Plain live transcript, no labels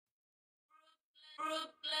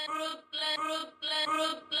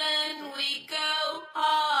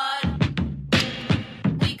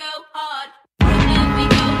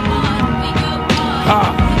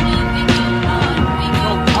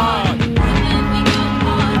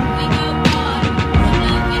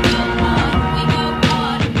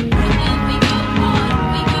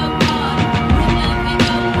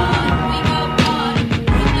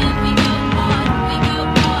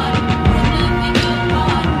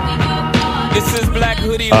This is Black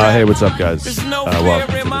Hoodie. Hey, what's up, guys? No Welcome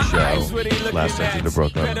fear to in my the eyes, show. really look Last at Entry to eyes.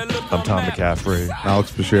 Brooklyn. Better look I'm Tom away. McCaffrey.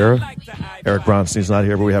 Alex Bashira. Eric Bronstein's not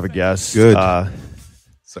here, but we have a guest. Good.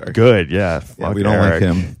 Sorry. Good, yeah. Yeah, we don't like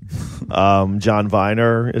him. John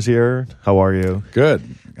Viner is here. How are you? Good.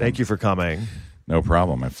 Thank you for coming. No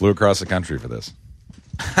problem. I flew across the country for this.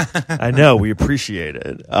 I know. We appreciate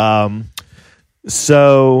it.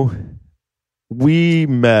 So we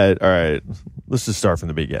met. All right. Let's just start from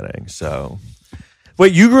the beginning. So,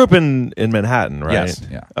 wait, you grew up in Manhattan, right? Yes,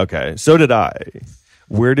 yeah. Okay. So did I.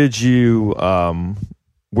 Where did you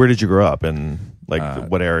grow up in? Like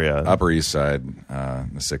what area? Upper East Side, in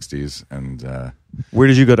the 60s. And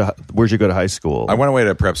Where'd you go to high school? I went away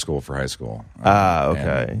to prep school for high school.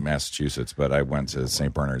 Okay. In Massachusetts, but I went to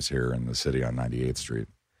St. Bernard's here in the city on 98th Street.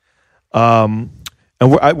 And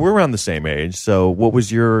we're around the same age. So what was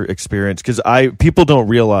your experience? Because people don't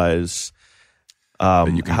realize.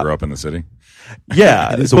 That you can grow up in the city?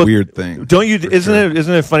 Yeah, It's a weird thing. Don't you?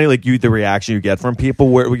 Isn't it funny? Like the reaction you get from people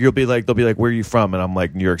where they'll be like, "Where are you from?" And I'm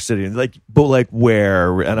like, "New York City." And they're like, "But like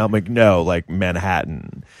where?" And I'm like, "No, like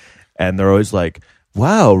Manhattan." And they're always like,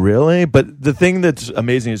 "Wow, really?" But the thing that's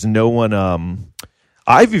amazing is no one.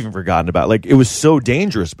 I've even forgotten about. Like it was so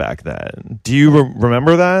dangerous back then. Do you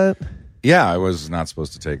remember that? Yeah, I was not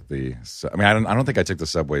supposed to take the. I mean, I don't think I took the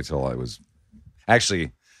subway till I was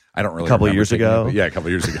actually. I don't really. A couple of remember years taking ago? it, but yeah, a couple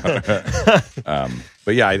of years ago.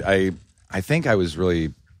 But yeah, I think I was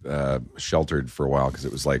really sheltered for a while because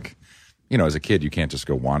it was like, as a kid you can't just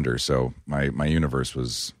go wander. So my universe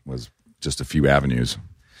was just a few avenues.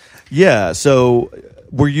 Yeah. So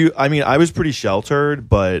were you? I mean, I was pretty sheltered,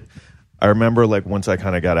 but I remember like once I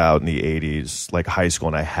kind of got out in the '80s, like high school,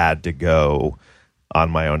 and I had to go on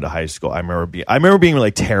my own to high school. I remember being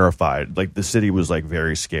like terrified. Like the city was like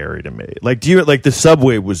very scary to me. Like the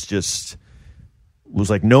subway was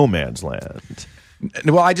like no man's land.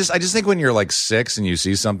 Well, I just think when you're like 6 and you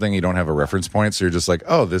see something, you don't have a reference point, so you're just like,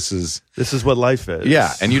 oh, this is what life is.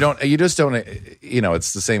 Yeah, and you just don't.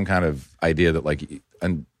 It's the same kind of idea that like,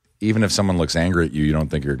 and even if someone looks angry at you, you don't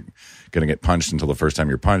think you're going to get punched until the first time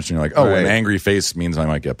you're punched, and you're like, oh, Right. an angry face means I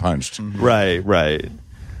might get punched. Right.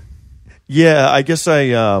 Yeah, I guess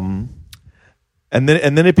and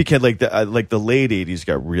then it became like the late '80s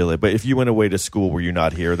got really. But if you went away to school, were you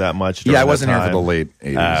not here that much? Yeah, I during wasn't that here for time? the late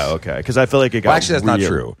 80s. Okay, because I feel like it got. Well, actually, that's not real.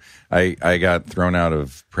 true. I got thrown out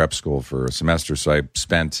of prep school for a semester, so I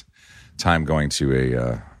spent time going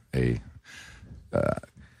to I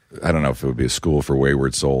don't know if it would be a school for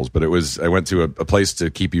wayward souls, but I went to a place to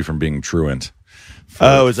keep you from being truant.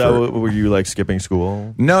 Were you like skipping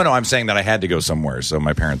school? No, I'm saying that I had to go somewhere, so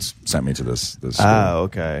my parents sent me to this school.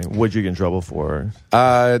 Okay. What'd you get in trouble for?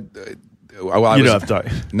 Well, You don't have to.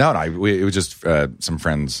 No, it was just some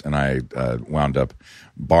friends and I wound up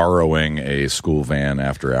borrowing a school van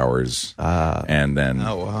after hours, and then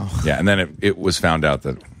and then it was found out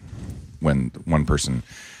that when one person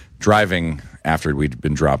driving after we'd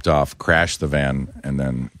been dropped off crashed the van, and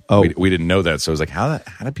then we didn't know that, so it was like, how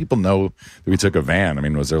did people know that we took a van? I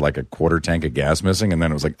mean, was there like a quarter tank of gas missing? And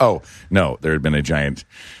then it was like, oh no, there had been a giant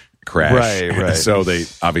crash. Right. So they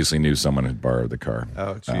obviously knew someone had borrowed the car,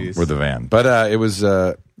 or the van. But it was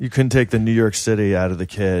You couldn't take the New York City out of the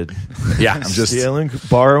kid. yeah, I'm just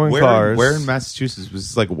borrowing cars. Where in Massachusetts? Was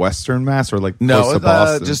this like Western Mass or like no, close to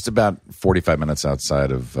Boston? just about 45 minutes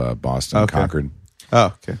outside of Boston, Okay. Concord.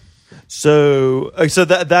 Oh, okay. So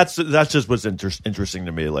that's just what's interesting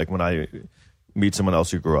to me. Like when I meet someone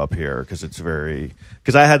else who grew up here, because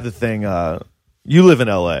I had the thing. You live in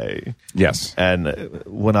L.A. Yes. And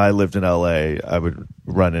when I lived in L.A., I would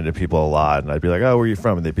run into people a lot, and I'd be like, "Oh, where are you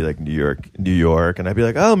from?" And they'd be like, New York," and I'd be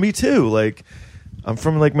like, "Oh, me too. Like, I'm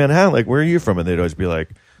from like Manhattan. Like, where are you from?" And they'd always be like,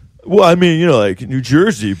 "Well, I mean, like New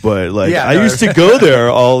Jersey, but like I used to go there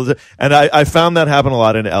all the." And I found that happen a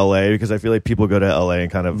lot in L.A. because I feel like people go to L.A.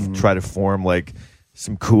 and kind of try to form like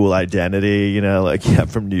some cool identity, like I'm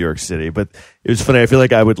from New York City. But it was funny. I feel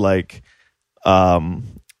like I would like.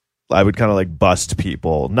 I would kind of like bust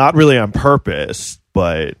people, not really on purpose,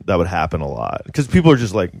 but that would happen a lot because people are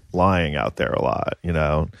just like lying out there a lot,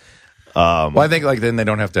 Well, I think like then they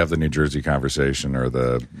don't have to have the New Jersey conversation or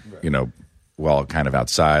the, kind of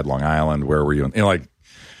outside Long Island. Where were you? Like,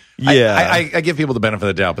 yeah. I give people the benefit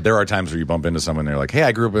of the doubt, but there are times where you bump into someone and they're like, "Hey,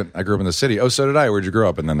 I grew up in the city." "Oh, so did I. Where'd you grow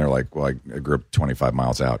up?" And then they're like, "Well, I grew up 25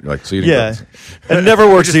 miles out." You're like, "So you didn't grow up?" And it never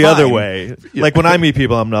works is the other fine. way. Like when I meet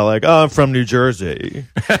people, I'm not like, "Oh, I'm from New Jersey."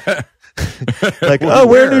 Like, "Oh,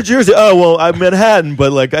 where in New Jersey?" "Oh, well, I'm Manhattan,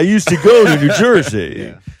 but like I used to go to New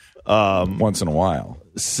Jersey." Once in a while.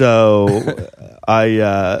 So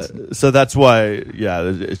so that's why,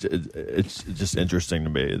 it's just interesting to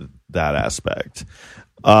me that aspect.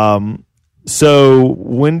 So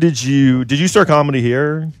when did you start comedy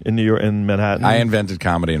here in New York, in Manhattan? I invented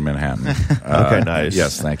comedy in Manhattan. Okay, nice.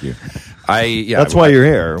 Yes, thank you. That's why you're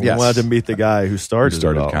here. Yes. We wanted to meet the guy who started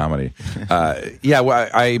it all. comedy. Well,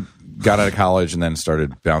 I got out of college and then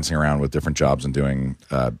started bouncing around with different jobs and doing.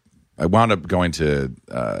 I wound up going to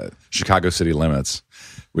Chicago City Limits,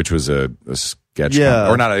 which was a sketch,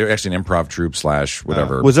 or not, actually an improv troupe /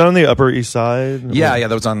 whatever. Was that on the Upper East Side? Yeah,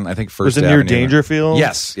 that was on, I think, First Was it Avenue. near Dangerfield?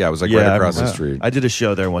 Yes, yeah, it was like right across the street. I did a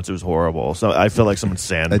show there once. It was horrible. So I feel like someone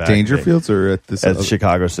sandbagged At Dangerfields or at this? At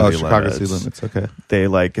Chicago City Limits. Chicago City Limits. Okay. They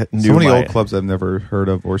like knew so many old clubs I've never heard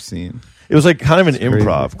of or seen. It was like kind of an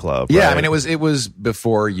improv club. Yeah, right? I mean, it was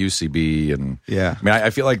before UCB, and yeah. I mean, I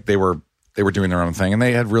feel like they were doing their own thing, and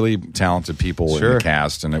they had really talented people in the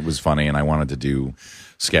cast, and it was funny, and I wanted to do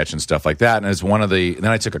sketch and stuff like that. And it's then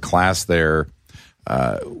I took a class there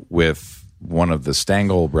with one of the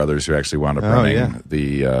Stengel brothers who actually wound up running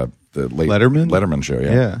the late Letterman show.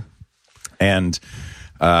 Yeah. And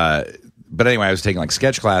but anyway, I was taking like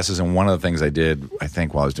sketch classes, and one of the things I did, I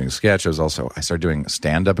think, while I was doing sketch, I started doing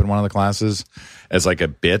stand up in one of the classes as like a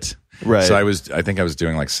bit. Right. So I think I was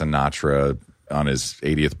doing like Sinatra on his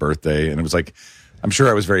 80th birthday, and it was like, I'm sure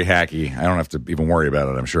I was very hacky. I don't have to even worry about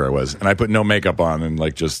it. I'm sure I was. And I put no makeup on and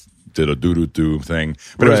like just did a doo-doo-doo thing.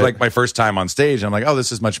 But it was like my first time on stage. And I'm like, oh,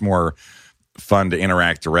 this is much more fun to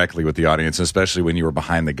interact directly with the audience, especially when you were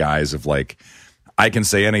behind the guise of like, I can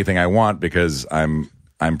say anything I want because I'm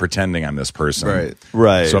pretending I'm this person.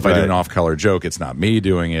 Right. So if I do an off-color joke, it's not me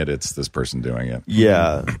doing it. It's this person doing it.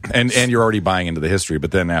 Yeah. And you're already buying into the history.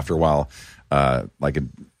 But then after a while, like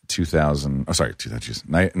in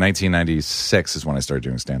 1996 is when I started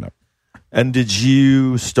doing stand-up. And did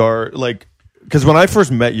you start like, because when I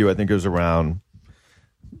first met you, I think it was around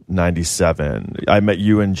 97. I met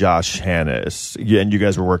you and Josh Hannes, and you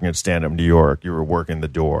guys were working at Stand Up New York. You were working the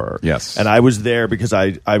door. Yes. And I was there because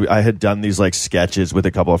I had done these like sketches with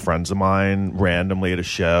a couple of friends of mine randomly at a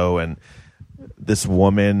show, and this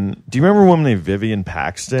woman, do you remember a woman named Vivian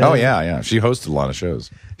Paxton? Oh, yeah. She hosted a lot of shows.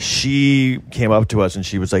 She came up to us and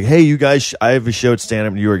she was like, hey, you guys, I have a show at Stand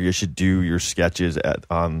Up New York. You should do your sketches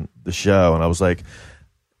on the show. And I was like,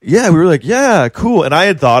 yeah, we were like, yeah, cool. And I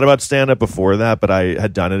had thought about stand-up before that, but I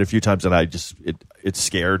had done it a few times, and it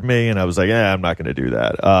scared me, and I was like, yeah, I'm not going to do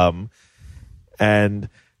that. And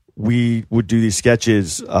we would do these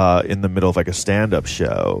sketches in the middle of like a stand-up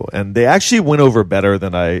show, and they actually went over better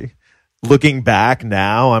than looking back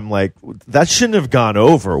now, I'm like, that shouldn't have gone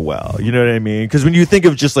over well. You know what I mean? Because when you think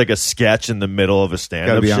of just like a sketch in the middle of a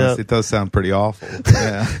stand-up Gotta be show, honest, it does sound pretty awful.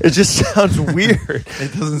 Yeah. it just sounds weird.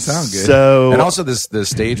 It doesn't sound good. So, and also the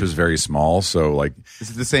stage was very small, so like,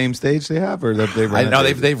 is it the same stage they have, or have they renovated? I know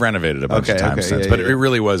they've renovated a bunch of times since, but it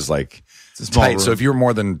really was like tight. So if you were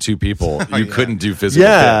more than two people, you couldn't do physical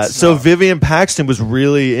bits. So Vivian Paxton was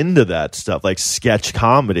really into that stuff, like sketch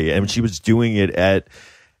comedy, and she was doing it at.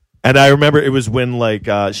 And I remember it was when like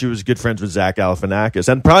she was good friends with Zach Galifianakis,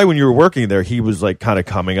 and probably when you were working there, he was like kind of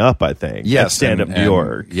coming up. I think, yes, Stand Up New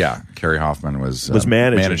York. Yeah, Carrie Hoffman was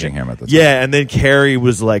managing him at the time. Yeah, and then Carrie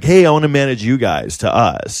was like, "Hey, I want to manage you guys to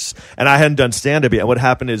us." And I hadn't done stand up yet. And what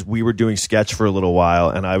happened is we were doing sketch for a little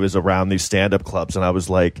while, and I was around these stand up clubs, and I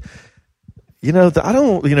was like, I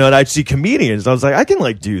don't, and I'd see comedians. I was like, I can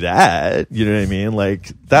like do that. You know what I mean?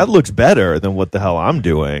 Like that looks better than what the hell I'm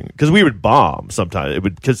doing. Because we would bomb sometimes.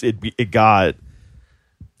 It got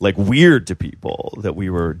like weird to people that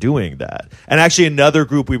we were doing that. And actually, another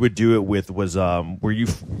group we would do it with was where you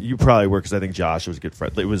probably were, because I think Josh was a good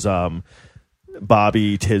friend. It was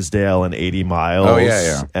Bobby Tisdale and 80 Miles. Oh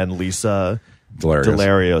yeah. And Lisa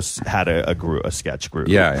Delarios had a sketch group.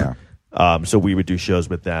 Yeah. So we would do shows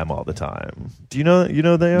with them all the time. Do you know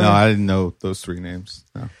they are? No, I didn't know those three names.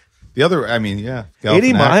 No. The other,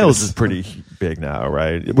 80 Miles is pretty big now,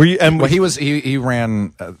 right? Were you? And he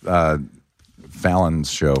ran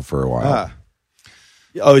Fallon's show for a while.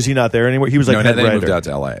 Oh, is he not there anymore? He was like head then writer. He moved out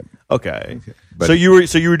to LA. Okay. But, so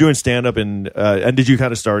you were doing stand up and did you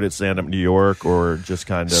kind of start at Stand Up New York, or just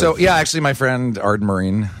kind of? So yeah, actually, my friend Arden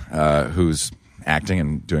Marine, who's acting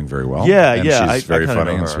and doing very well. She's very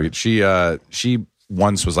funny and sweet. She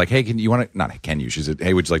once was like, "Hey, she said,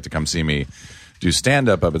 "Hey, would you like to come see me do stand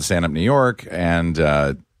up at Stand Up New York?" And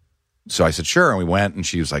so I said, "Sure." And we went, and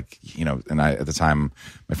she was like, and I, at the time,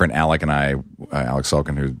 my friend Alec and I, Alex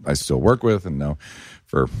Sulkin, who I still work with and know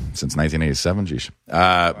since 1987, geez.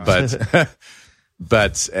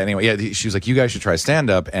 But anyway, she was like, "You guys should try stand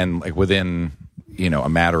up." And like within a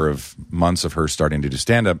matter of months of her starting to do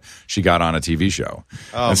stand-up, she got on a TV show.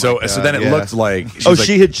 And so then it looked like...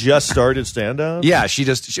 she had just started stand-up? Yeah, she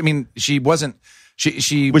wasn't...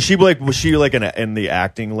 She Was she like in the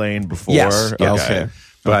acting lane before? Yes. Okay.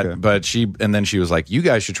 But then she was like, you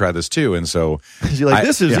guys should try this too. And so She's like,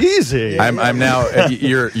 this is easy. I'm now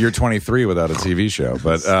you're 23 without a TV show,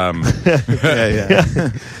 but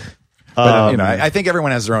But, I think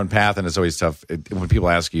everyone has their own path, and it's always tough when people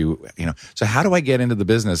ask you, so how do I get into the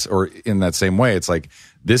business? Or in that same way, it's like,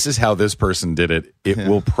 this is how this person did it. It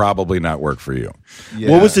will probably not work for you.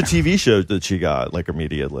 Yeah. What was the TV show that she got like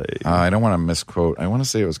immediately? I don't want to misquote. I want to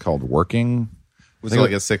say it was called Working. Was it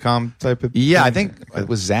like a sitcom type of? Yeah, I think it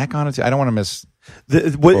was Zach on it too. I don't want to miss.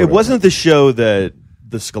 It wasn't the show that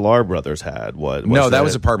the Sklar brothers had. No, that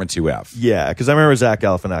was Apartment 2F. Yeah, because I remember Zach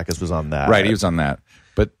Galifianakis was on that. Right, he was on that.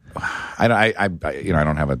 But I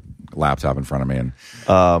don't have a laptop in front of me, and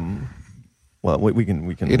well, we can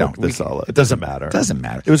look this all up. It doesn't matter. It doesn't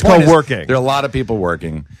matter. It was called Working. There are a lot of people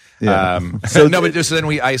working. Yeah. So then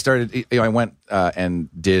I started. I went and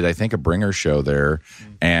did I think a bringer show there,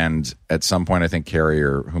 and at some point I think Carrie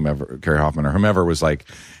Hoffman or whomever was like,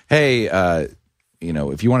 "Hey,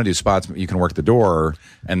 if you want to do spots, you can work the door,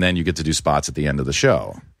 and then you get to do spots at the end of the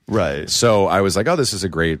show." Right. So I was like, "Oh, this is a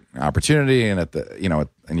great opportunity," and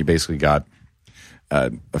and you basically got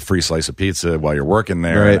a free slice of pizza while you're working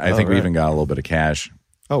there. Right. I think we even got a little bit of cash.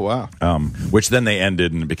 Oh wow! Which then they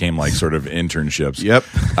ended and it became like sort of internships. Yep.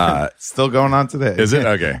 Still going on today. Is it?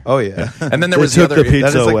 Okay. Oh yeah. And then there was the other. The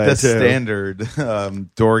pizza that is like away the too.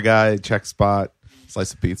 standard door guy, check spot,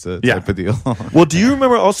 slice of pizza type of deal. Well, do you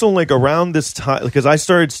remember also like around this time? Because I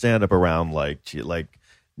started stand up around like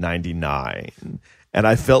 99, and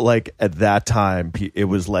I felt like at that time it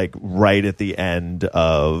was like right at the end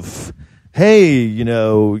of, hey,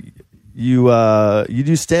 you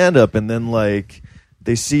do stand up, and then like.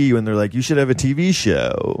 They see you and they're like, you should have a TV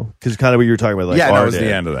show, because kind of what you were talking about. Like, that was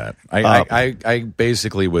the end of that. I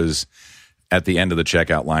basically was at the end of the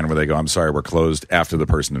checkout line where they go, "I'm sorry, we're closed," after the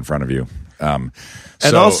person in front of you. And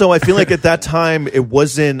also, I feel like at that time it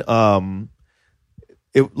wasn't. Not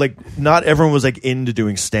everyone was like into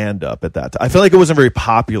doing stand up at that time. I feel like it wasn't very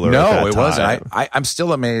popular. No, it wasn't. I'm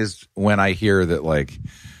still amazed when I hear that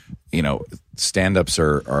stand ups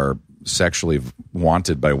are sexually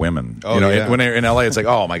wanted by women. When they're in LA, it's like,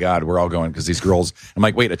 oh my God, we're all going because these girls. I'm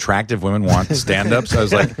like, wait, attractive women want stand-ups? I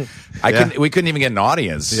was like, we couldn't even get an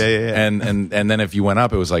audience. Yeah. And then if you went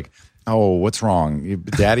up, it was like, oh, what's wrong?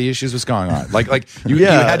 Daddy issues? What's going on? Like you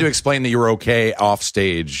had to explain that you were okay off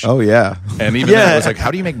stage. Oh yeah. And even then it was like, how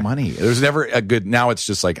do you make money? There's never a good. Now it's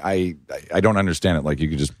just like I don't understand it. Like you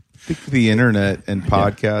could just. I think the internet and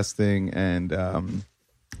podcasting and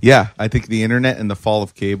I think the internet and the fall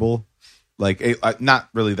of cable. Not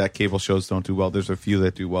really that cable shows don't do well. There's a few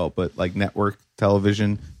that do well, but like network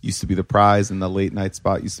television used to be the prize, and the late night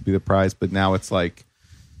spot used to be the prize. But now it's like,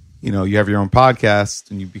 you have your own podcast,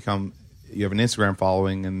 and you have an Instagram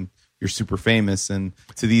following, and you're super famous. And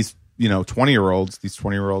to these, 20-year-olds, these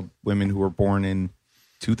 20-year-old women who were born in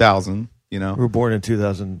 2000, We were born in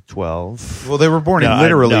 2012. Well, they were born in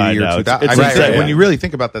literally the year 2000. When you really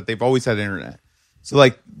think about that, they've always had internet. So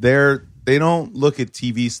like they don't look at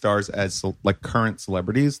TV stars as like current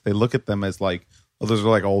celebrities. They look at them as like, those are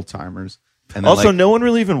like old timers. And also, no one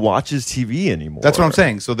really even watches TV anymore. That's what I'm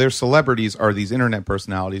saying. So their celebrities are these internet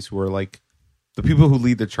personalities who are like the people who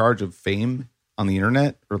lead the charge of fame on the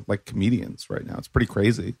internet are like comedians right now. It's pretty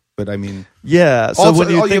crazy. But I mean, yeah. So also, when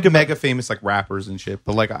you think of mega famous like rappers and shit,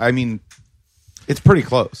 but like I mean, it's pretty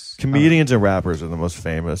close. Comedians and rappers are the most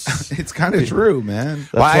famous. It's kind of true, man.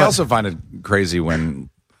 Well, I also find it crazy when.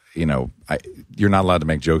 You're not allowed to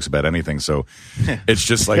make jokes about anything, so it's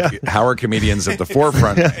just like how are comedians at the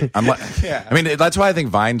forefront? I'm like, I mean, that's why I think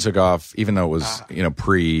Vine took off, even though it was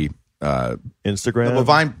pre Instagram. Well,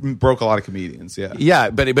 Vine broke a lot of comedians,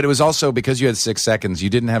 but it was also because you had 6 seconds. You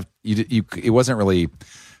didn't have it wasn't really.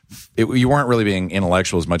 You weren't really being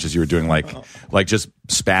intellectual as much as you were doing like just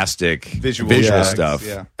spastic visual stuff.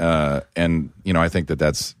 Yeah. And I think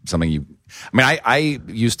that's something you. I mean, I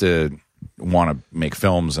used to want to make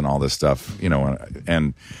films and all this stuff,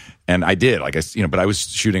 and I did, but I was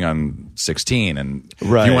shooting on 16, and if you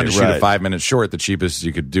wanted to shoot a 5-minute short, the cheapest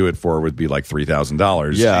you could do it for would be like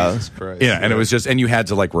 $3,000. Yeah, Jesus Christ. Yeah, and it was just, and you had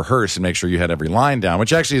to like rehearse and make sure you had every line down,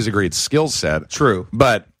 which actually is a great skill set. True,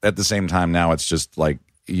 but at the same time, now it's just like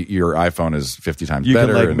your iPhone is 50 times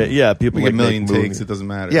better. People get a million takes. It doesn't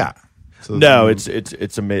matter. Yeah. So no,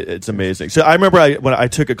 it's amazing. So I remember when I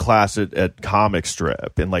took a class at Comic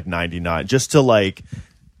Strip in like '99, just to like,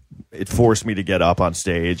 it forced me to get up on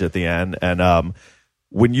stage at the end. And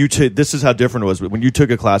when you this is how different it was. But when you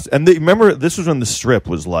took a class, and remember this was when the Strip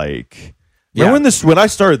was like Remember when I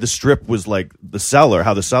started, the Strip was like the Cellar,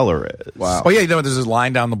 how the Cellar is. Wow. Oh yeah, there's this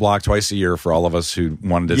line down the block twice a year for all of us who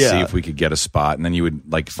wanted to see if we could get a spot, and then you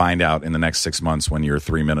would like find out in the next 6 months when your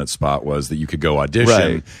 3-minute spot was that you could go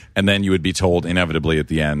audition, and then you would be told inevitably at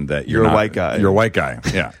the end that you're a not, white guy. You're a white guy.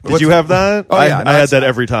 Yeah. Did you have that? Oh yeah, I had that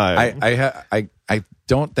every time. I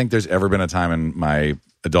don't think there's ever been a time in my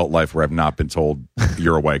adult life where I've not been told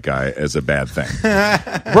you're a white guy as a bad thing.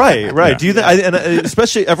 Right. Yeah. Do you think? And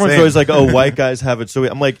especially everyone's always like, "Oh, white guys have it." So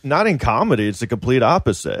I'm like, not in comedy. It's the complete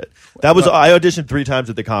opposite. That was I auditioned 3 times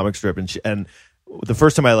at the Comic Strip, and the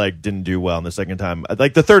first time I like didn't do well, and the second time,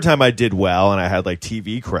 like the third time I did well, and I had like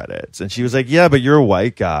TV credits, and she was like, "Yeah, but you're a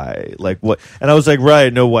white guy." Like what? And I was like,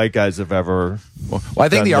 "Right, no white guys have ever." Well, I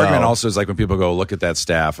think the argument also is like when people go look at that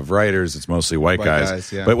staff of writers, it's mostly white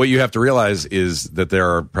guys. Yeah. But what you have to realize is that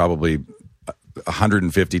there are probably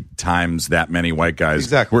 150 times that many white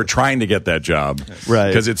guys who are trying to get that job, right?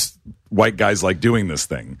 Because it's white guys like doing this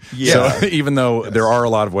thing. Yeah. So even though there are a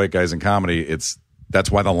lot of white guys in comedy, that's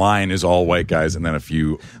why the line is all white guys and then a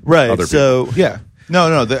few other people. So yeah.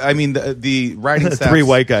 No. The writing staff. 3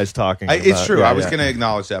 white guys talking. It's true. I was going to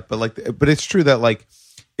acknowledge that, but it's true that like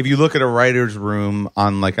if you look at a writer's room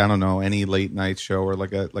on like I don't know any late night show or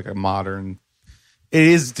like a modern, it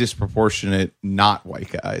is disproportionate not white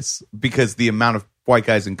guys because the amount of white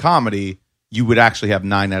guys in comedy you would actually have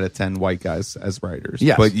 9 out of 10 white guys as writers.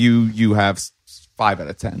 Yes. But you have 5 out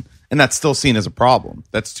of 10, and that's still seen as a problem.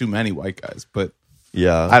 That's too many white guys, but.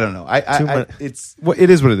 Yeah, I don't know. It is what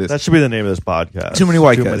it is. That should be the name of this podcast. Too many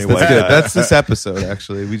white guys. That's white good. guys. That's this episode.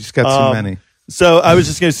 Actually, we just got too many. So I was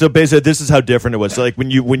just going to. So basically, this is how different it was. So like when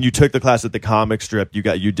you took the class at the Comic Strip,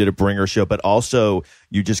 you did a bringer show, but also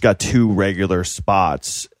you just got 2 regular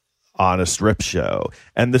spots on a strip show,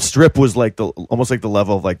 and the Strip was like almost like the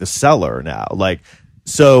level of like the Cellar now. Like,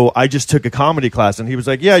 so I just took a comedy class, and he was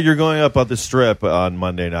like, "Yeah, you're going up on the Strip on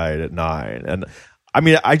Monday night at 9." And I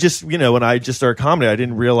mean, I just, when I just started comedy, I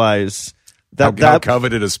didn't realize that how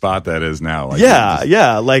coveted a spot that is now.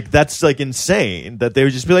 Like, like that's like insane that they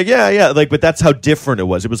would just be like, like, but that's how different it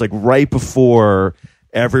was. It was like right before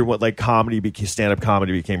everyone, like stand-up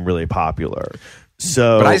comedy became really popular.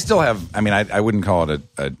 So, but I still have, I mean, I wouldn't call it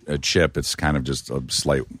a chip. It's kind of just a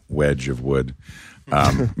slight wedge of wood.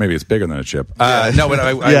 Maybe it's bigger than a chip. No, but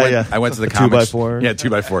I went to the comic 2x4. Yeah,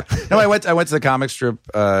 2x4. No, I went to the Comic Strip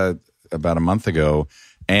about a month ago,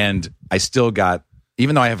 and I still got,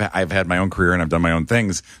 even though I've had my own career and I've done my own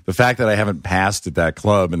things, the fact that I haven't passed at that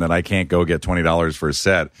club and that I can't go get $20 for a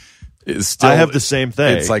set is still. I have the same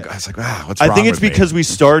thing. It's like wow, what's wrong I think it's with because me? we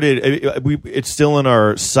started. It's still in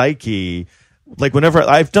our psyche. Like whenever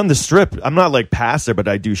I've done the Strip, I'm not like past there, but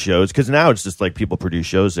I do shows because now it's just like people produce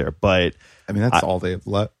shows there. But I mean, that's all they have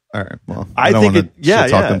left. All right. Well, I think talk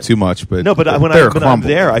them too much, but no. But when I'm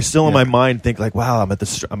there, I still in my mind think like, wow,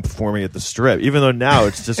 I'm performing at the Strip. Even though now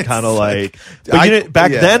it's just kind of like. But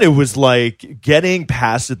back then it was like getting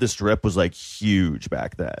past at the Strip was like huge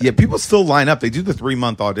back then. Yeah, people still line up. They do the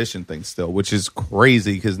 3-month audition thing still, which is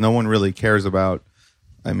crazy because no one really cares about.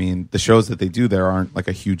 I mean, the shows that they do there aren't like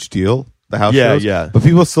a huge deal. The house shows. Yeah. But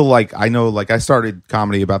people still like. I know, like I started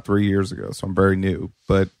comedy about 3 years ago, so I'm very new,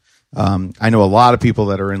 but. I know a lot of people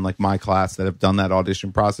that are in like my class that have done that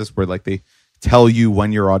audition process where like they tell you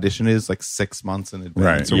when your audition is like 6 months in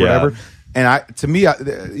advance or whatever. And to me,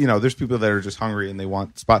 there's people that are just hungry and they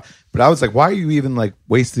want spot. But I was like, why are you even like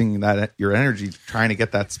wasting your energy trying to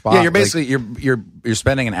get that spot? Yeah, you're basically you're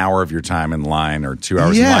spending an hour of your time in line or 2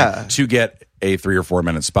 hours in line to get a 3 or 4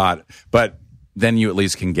 minute spot. But then you at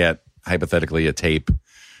least can get hypothetically a tape.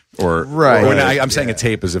 I'm saying a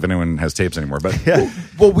tape as if anyone has tapes anymore, but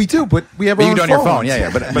well, we do, but we have our own on your phone,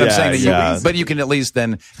 But I'm saying that but you can at least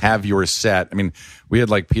then have your set. I mean, we had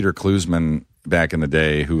like Peter Klusman back in the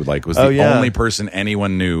day who like was the only person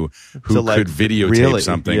anyone knew who could videotape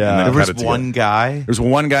something. Yeah. And then there was one guy. There was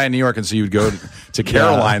one guy in New York, and so you'd go to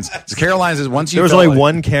Caroline's. So Caroline's is once you. There was only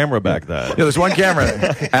one camera back then. Yeah, there's one camera,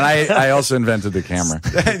 and I also invented the camera.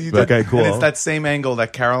 Okay, cool. And it's that same angle,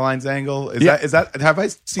 that Caroline's angle. Is that? Have I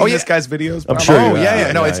seen this guy's videos? I'm sure.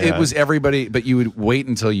 No, it was everybody, but you would wait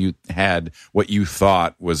until you had what you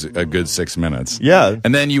thought was a good 6 minutes. Yeah,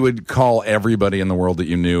 and then you would call everybody in the world that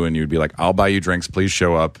you knew, and you'd be like, "I'll buy you drinks, please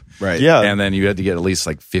show up." Right. Yeah. And then you had to get at least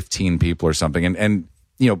like 15 people or something. And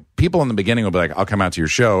people in the beginning will be like, I'll come out to your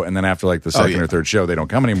show. And then after like the second or third show, they don't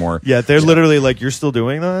come anymore. Yeah. They're literally like, you're still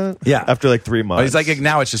doing that? Yeah. After like 3 months. It's like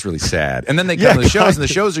now it's just really sad. And then they come to the shows, and the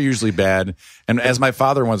shows are usually bad. And as my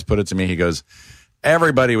father once put it to me, he goes,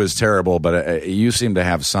 everybody was terrible, but you seem to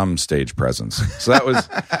have some stage presence. So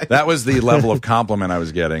that was the level of compliment I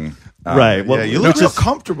was getting. Right. Well, yeah, you look real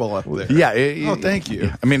comfortable up there. Yeah. Thank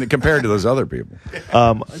you. I mean, compared to those other people.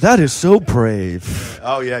 That is so brave.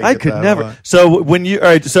 Oh yeah, you I get could that a never. lot. So when you, all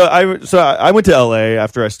right, so I went to LA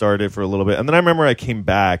after I started for a little bit, and then I remember I came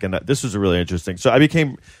back, and this was really interesting. So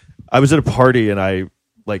I was at a party, and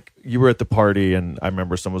you were at the party, and I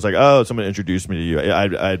remember someone was like, "Oh, someone introduced me to you.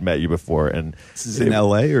 I had met you before." And This is in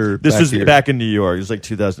L.A. or this was here? back in New York. It was like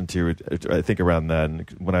 2002, I think, around then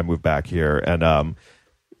when I moved back here, and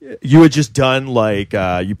you had just done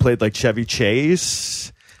you played like Chevy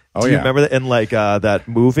Chase. Oh, Do you yeah. remember that in that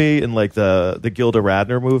movie in the Gilda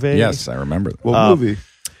Radner movie? Yes, I remember that. What movie?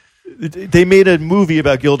 They made a movie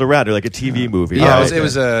about Gilda Radner, like a TV movie. Yeah, right? it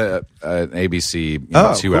was an ABC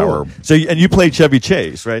 2-hour. cool. So and you played Chevy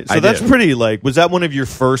Chase, right? So I that's did. pretty was that one of your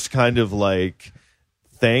first kind of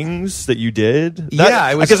things that you did?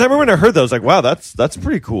 Yeah, it was- because I remember when I heard that, I was like, wow, that's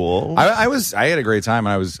pretty cool. I had a great time,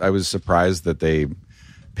 and I was surprised that they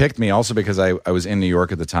picked me. Also because I was in New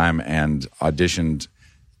York at the time and auditioned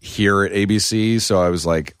here at ABC, so I was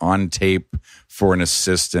on tape for an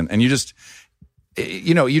assistant, and you just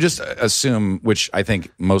assume, which I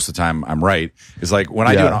think most of the time I'm right, is when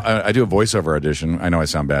I do a voiceover audition. I know I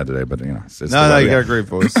sound bad today, but it's the No, way you it got a is. great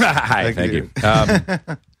voice. Hi, thank you.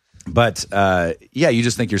 But you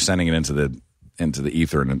just think you're sending it into the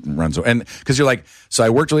ether, and it runs. And because you're so I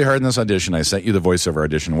worked really hard in this audition. I sent you the voiceover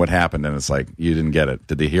audition. What happened? And it's you didn't get it.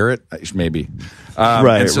 Did they hear it? Maybe.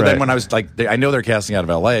 Right. And so right. then when I was I know they're casting out of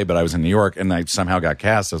LA, but I was in New York, and I somehow got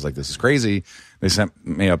cast. I was like, this is crazy. They sent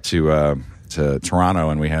me up to Toronto,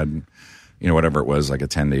 and we had, whatever it was, like a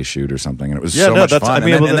 10-day shoot or something, and it was so much fun.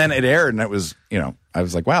 And then it aired, and it was, I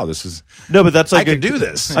was like, wow, this is No, but that's I could do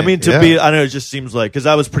this. I mean, to be, I don't know, it just seems because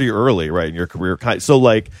that was pretty early, right, in your career. So,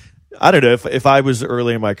 I don't know if I was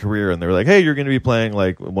early in my career and they were like, hey, you're going to be playing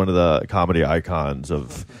one of the comedy icons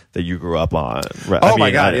that you grew up on. Right? Oh my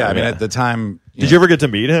God, yeah. I mean, at the time, did you ever get to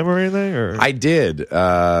meet him or anything? Or I did.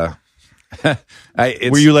 were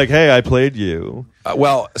you like, hey, I played you?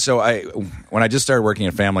 When I just started working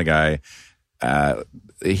at Family Guy,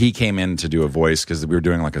 he came in to do a voice because we were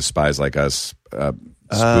doing a Spies Like Us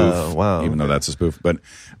spoof. wow. Even though that's a spoof, but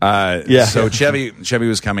Yeah. So Chevy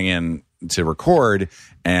was coming in to record,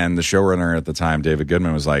 and the showrunner at the time, David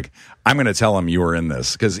Goodman, was like, "I'm going to tell him you were in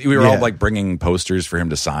this," because we were all bringing posters for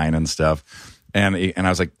him to sign and stuff. And I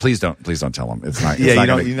was like, please don't tell him. It's not. It's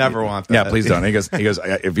not you never want that. Yeah, please don't. And he goes,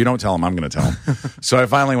 if you don't tell him, I'm going to tell him. So I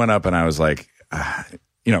finally went up and I was like,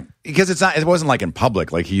 because it wasn't in public.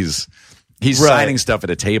 He's Right. signing stuff at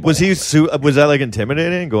a table. Was that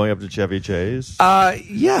intimidating going up to Chevy Chase?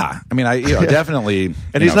 Yeah. I mean, definitely.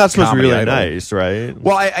 And he's not supposed to be comedy really idol. nice, right?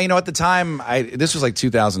 Well, I at the time, this was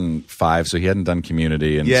 2005, so he hadn't done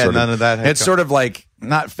Community, and Yeah, none of that had It's come. sort of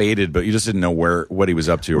not faded, but you just didn't know what he was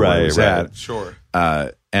up to or where he was Right, at. Sure.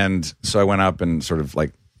 And so I went up and sort of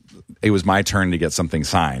it was my turn to get something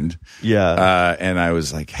signed. Yeah. And I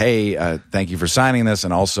was like, hey, thank you for signing this,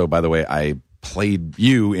 and also, by the way, I played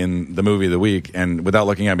you in the movie of the week. And without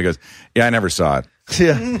looking at me, he goes, yeah, I never saw it.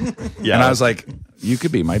 Yeah. Yeah. And I was like, you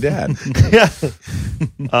could be my dad. yeah.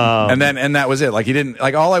 And that was it. He didn't,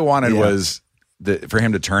 all I wanted was for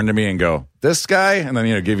him to turn to me and go, this guy, and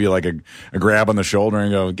then, give you a grab on the shoulder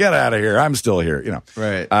and go, get out of here. I'm still here,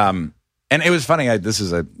 Right. And it was funny. This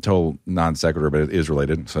is a total non sequitur, but it is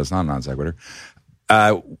related, so it's not a non sequitur.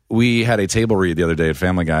 We had a table read the other day at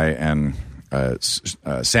Family Guy, and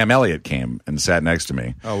Sam Elliott came and sat next to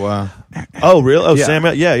me. Oh wow. Oh, really? Oh, Yeah. Sam.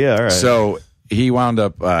 Yeah. All right. So he wound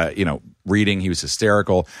up, reading. He was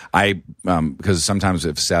hysterical. Because sometimes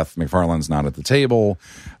if Seth MacFarlane's not at the table,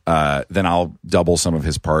 then I'll double some of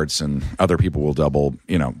his parts, and other people will double.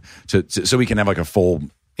 So we can have a full,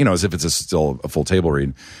 as if it's still a full table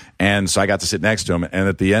read. And so I got to sit next to him, and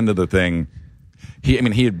at the end of the thing, he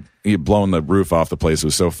had blown the roof off the place. It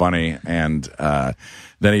was so funny, and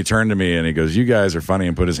then he turned to me and he goes, "You guys are funny,"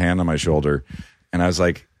 and put his hand on my shoulder. And I was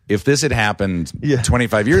like, if this had happened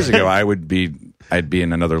 25 years ago, I'd be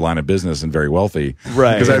in another line of business and very wealthy,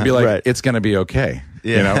 Right. Because I'd be like, Right. it's going to be okay,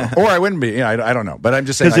 or I wouldn't be. I don't know, but I'm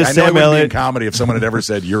just saying, 'Cause I know I Sam wouldn't be in Elliott- comedy if someone had ever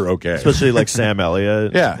said you're okay. especially Sam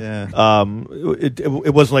Elliott. Yeah.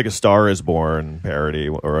 It wasn't like a Star Is Born parody,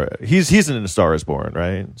 or he's in A Star Is Born,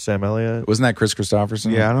 right? Sam Elliott. Wasn't that Chris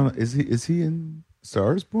Christopherson? Yeah, I don't know. Is he in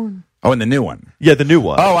Stars Born? Oh, and the new one. Yeah, the new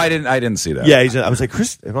one. Oh, I didn't see that. Yeah, I was like,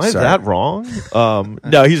 Chris, am I Sorry. that wrong?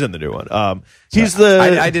 No, he's in the new one. He's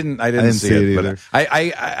I didn't see it either. but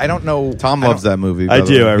I don't know. Tom loves that movie. I by the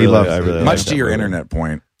do. way. I He really- loves I it. really Much like to that your movie. internet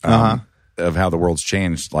point of how the world's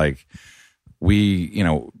changed, we,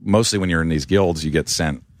 mostly when you're in these guilds, you get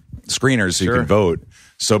sent screeners so you can vote.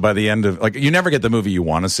 So by the end of you never get the movie you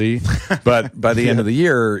want to see, but by the end of the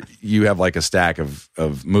year, you have like a stack of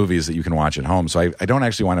movies that you can watch at home. So I don't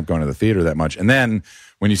actually wind up going to the theater that much. And then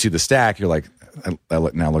when you see the stack, you're like,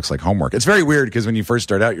 that now looks like homework. It's very weird because when you first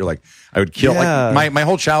start out, you're like, I would kill. Like my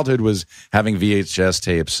whole childhood was having VHS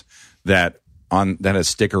tapes that had a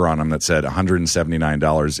sticker on them that said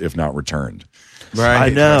 $179 if not returned. Right. I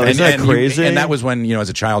know. Isn't that crazy? And that was when, as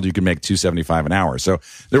a child, you could make $2.75 an hour. So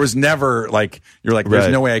there was never you're like,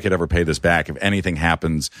 there's no way I could ever pay this back if anything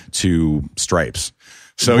happens to Stripes.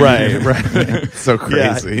 So right. So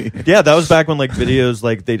crazy. Yeah, that was back when videos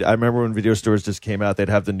I remember when video stores just came out, they'd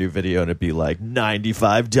have the new video and it'd be like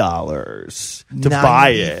 $95 to buy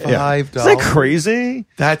it. $95. Is that crazy?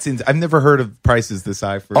 That's I've never heard of prices this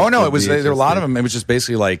high for. Oh no, it was there were a lot of them. It was just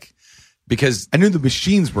basically because I knew the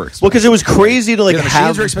machines were expensive. Well, because it was crazy to the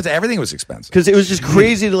machines were expensive. Everything was expensive. Because it was just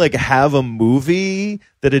crazy to have a movie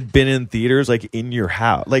that had been in theaters in your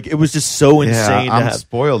house. It was just so insane. I'm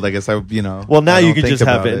spoiled. I guess Well, now you can just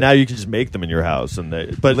have it. Now you can just make them in your house,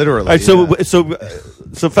 but literally. Right, so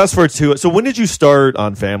fast forward to it. So when did you start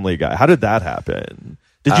on Family Guy? How did that happen?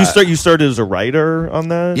 Did you start? You started as a writer on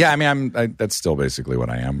that? Yeah, I mean, that's still basically what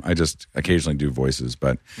I am. I just occasionally do voices,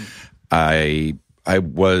 but I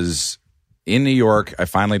was in New York. I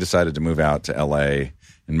finally decided to move out to LA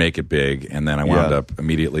and make it big, and then I wound up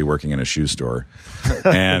immediately working in a shoe store,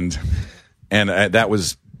 and that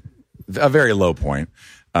was a very low point.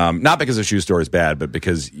 Not because a shoe store is bad, but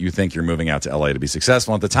because you think you're moving out to LA to be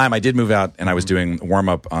successful. At the time, I did move out, and I was doing warm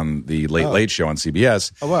up on the Late Late Show on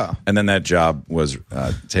CBS. Oh wow! And then that job was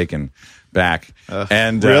taken back,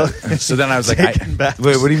 and really? So then I was like, Wait,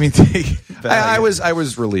 what do you mean taken back? I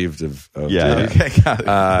was relieved of yeah. Okay,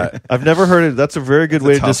 got it. I've never heard it. That's a very good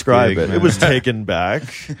way to tough describe gig, it. man. It was taken back.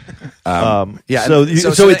 yeah.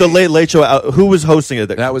 So at the Late Late Show, who was hosting it?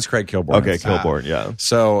 That was Craig Kilborn. Okay, Kilborn. Yeah.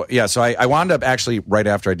 So I wound up actually right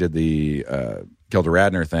after I did the Gilda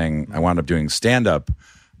Radner thing, I wound up doing stand up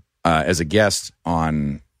as a guest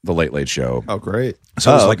on the Late Late Show. Oh, great!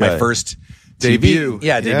 So it was my first debut.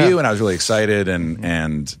 Debut, and I was really excited,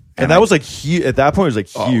 and that was huge. At that point, it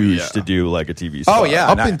was huge to do a TV spot. Oh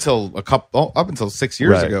yeah, up until 6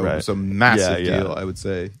 years ago, it was a massive Yeah. deal. I would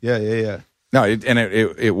say, yeah. No, it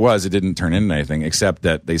didn't turn into anything except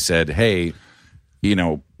that they said, hey,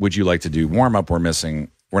 would you like to do warm up? We're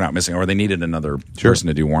not missing, or they needed another person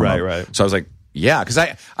to do warm up. Right. So I was like, yeah, because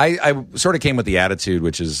I sort of came with the attitude,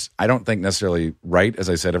 which is I don't think necessarily right. As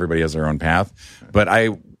I said, everybody has their own path, but I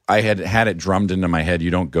had it drummed into my head,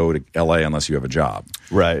 you don't go to LA unless you have a job.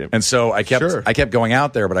 Right. And so I kept going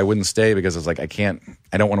out there, but I wouldn't stay because I was like, I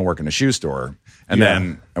don't want to work in a shoe store. And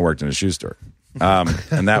then I worked in a shoe store.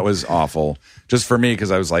 And that was awful just for me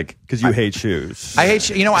because I was like, because you hate shoes. I hate,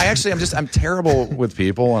 I'm terrible with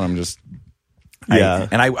people, and I'm just,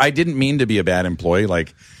 I didn't mean to be a bad employee.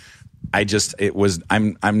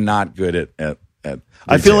 I'm not good at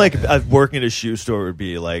I feel like working at a shoe store would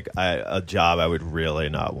be a job I would really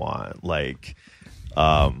not want.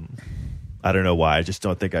 I don't know why. I just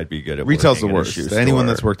don't think I'd be good at retail's working the in a shoe worst. store. Anyone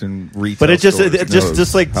that's worked in retail, but it just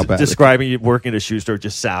how bad describing working at a shoe store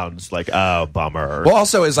just sounds like bummer. Well,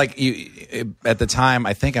 also is at the time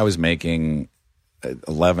I think I was making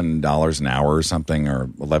 $11 an hour or something, or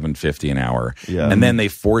 $11.50 an hour. Yeah. And then they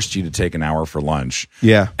forced you to take an hour for lunch.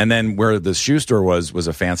 Yeah. And then where the shoe store was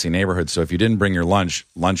a fancy neighborhood, so if you didn't bring your lunch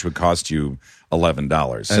would cost you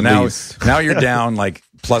 $11. So now you're down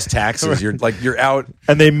plus taxes. You're out,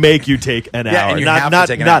 and they make you take an hour, and you not have to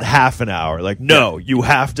take an not hour. half an hour. You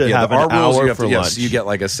have to have an hour for lunch. So you get a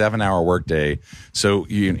 7-hour workday. So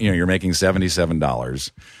you're making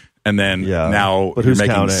 $77. And then now but you're who's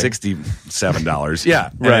making counting? $67.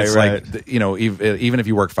 Yeah. And right. Even if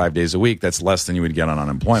you work 5 days a week, that's less than you would get on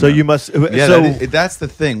unemployment. So you must. That's the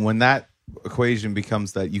thing. When that equation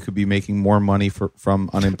becomes that you could be making more money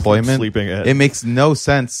from unemployment, sleeping in. It makes no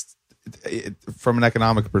sense from an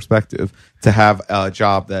economic perspective to have a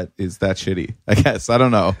job that is that shitty. I guess I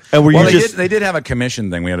don't know. And they did have a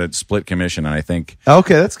commission thing. We had a split commission, and I think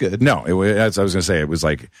okay, that's good. No, as I was going to say, it was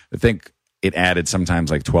I think. It added sometimes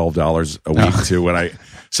 $12 a week to what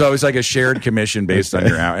so it was a shared commission based on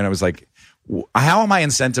your hour. And I was like, how am I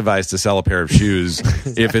incentivized to sell a pair of shoes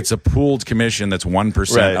if it's a pooled commission that's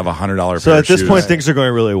 1% of $100 pair of shoes? So at this point, things are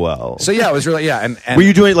going really well. So yeah, it was really, And were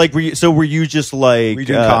you doing were you just were you doing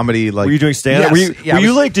comedy? Were you doing stand-up?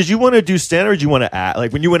 Yes, did you want to do stand-up, or did you want to act?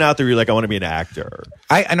 When you went out there, you're I want to be an actor.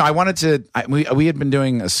 I know I wanted to. We had been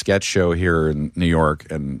doing a sketch show here in New York,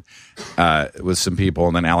 and with some people,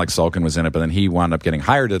 and then Alex Sulkin was in it, but then he wound up getting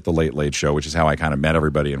hired at the Late Late Show, which is how I kind of met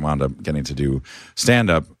everybody and wound up getting to do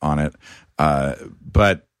stand-up on it.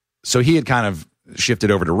 But so he had kind of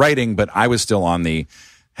shifted over to writing, but I was still on the,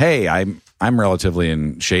 hey, I'm relatively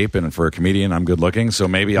in shape, and for a comedian, I'm good looking, so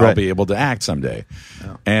maybe I'll be able to act someday.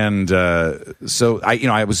 Oh. And so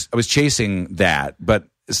I was chasing that, but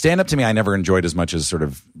stand up to me, I never enjoyed as much as sort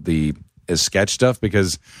of as sketch stuff,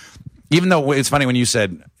 because even though it's funny when you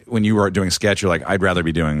said when you were doing sketch, you're like, I'd rather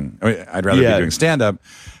be doing stand up.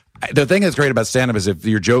 The thing that's great about stand-up is if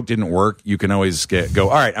your joke didn't work, you can always go, all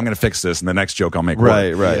right, I'm going to fix this, and the next joke I'll make work.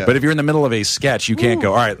 Right. Yeah. But if you're in the middle of a sketch, you can't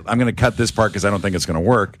go, all right, I'm going to cut this part because I don't think it's going to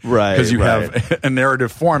work. Right. Because you have a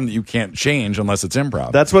narrative form that you can't change unless it's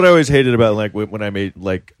improv. That's what I always hated about, like, when I made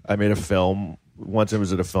a film. Once I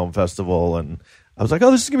was at a film festival, and I was like,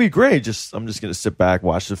 oh, this is going to be great. I'm just going to sit back,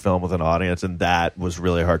 watch the film with an audience, and that was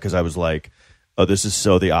really hard because I was like, oh, this is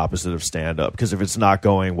so the opposite of stand-up, because if it's not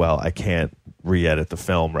going well, I can't re-edit the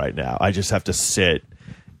film right now. I just have to sit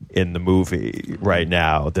in the movie right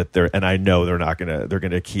now and I know they're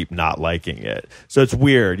gonna keep not liking it. So it's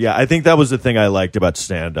weird. Yeah, I think that was the thing I liked about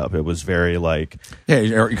stand-up. It was very like, yeah,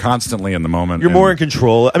 you're constantly in the moment. You're more in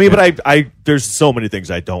control. I mean, but I there's so many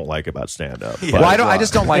things I don't like about stand-up. Yeah. Well, I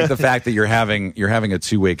just don't like the fact that you're having a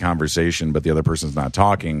two-way conversation, but the other person's not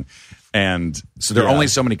talking. And so there are only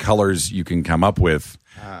so many colors you can come up with.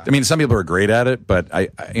 I mean, some people are great at it, but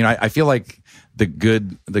I feel like the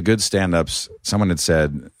good stand-ups, someone had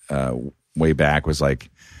said way back, was like,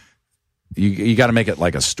 you got to make it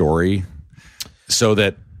like a story, so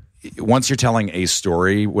that once you're telling a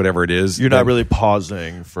story, whatever it is, you're not really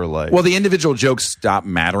pausing for like. Well, the individual jokes stop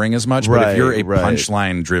mattering as much. But if you're a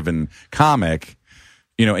punchline-driven comic,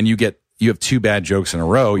 and you have two bad jokes in a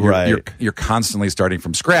row, you're constantly starting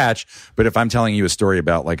from scratch. But if I'm telling you a story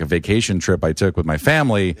about like a vacation trip I took with my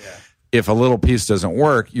family, if a little piece doesn't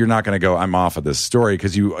work, you're not going to go, I'm off of this story,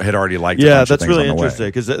 because you had already liked a bunch that's of things really on the interesting,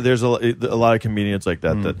 because there's a lot of comedians like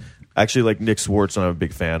that that actually, like Nick Swartzen, I'm a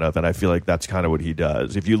big fan of, and I feel like that's kind of what he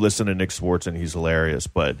does. If you listen to Nick Swartzen, he's hilarious,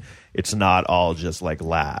 but it's not all just like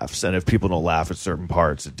laughs. And if people don't laugh at certain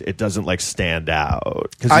parts, it doesn't like stand out,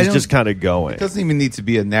 because he's just kind of going. It doesn't even need to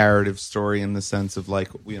be a narrative story in the sense of like,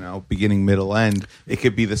 beginning, middle, end. It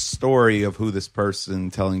could be the story of who this person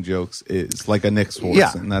telling jokes is, like a Nick Swartzen.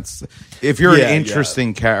 Yeah. That's if you're an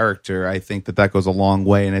interesting character, I think that goes a long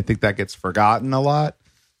way, and I think that gets forgotten a lot,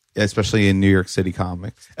 especially in New York City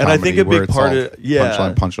comics. And I think a big part of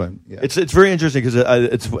punchline. Yeah. It's very interesting, because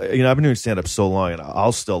I've been doing stand up so long, and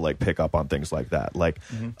I'll still like pick up on things like that. Like,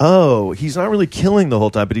 oh, he's not really killing the whole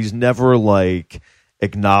time, but he's never like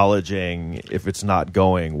acknowledging if it's not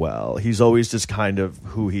going well. He's always just kind of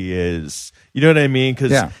who he is. You know what I mean?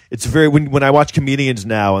 Because it's very when I watch comedians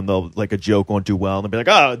now, and they'll like a joke won't do well, and they'll be like,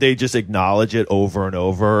 oh, they just acknowledge it over and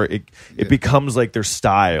over. It becomes like their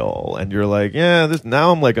style, and you're like,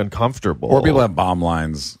 now I'm like uncomfortable. Or people have bomb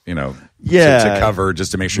lines, to cover,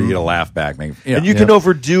 just to make sure you get a laugh back. And you can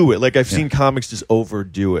overdo it. Like I've seen comics just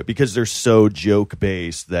overdo it because they're so joke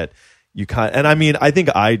based that you kind. And I mean, I think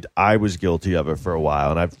I was guilty of it for a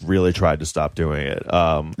while, and I've really tried to stop doing it.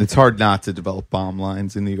 It's hard not to develop bomb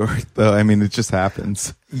lines in New York, though. I mean, it just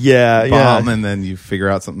happens. Bomb, and then you figure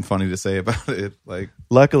out something funny to say about it. Like,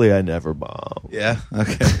 luckily, I never bomb. Yeah,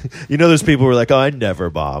 okay. There's people who are like, "Oh, I never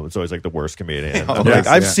bomb." It's always like the worst comedian. I'm like,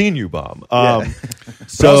 I've seen you bomb.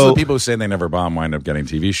 So also the people who say they never bomb wind up getting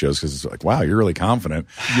TV shows, because it's like, wow, you're really confident.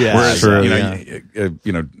 Yeah, whereas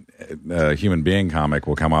a human being comic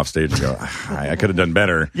will come off stage and go, I could have done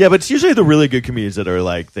better. Yeah, but it's usually the really good comedians that are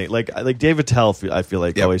like Dave Attell. I feel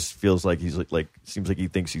like always feels like he's like seems like he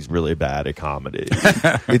thinks he's really bad at comedy.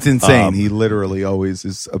 It's insane. He literally always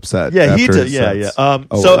is upset. Yeah, he did. Yeah. So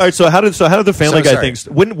all right. So how did the Family Guy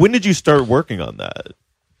thing? When did you start working on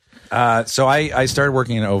that? So I started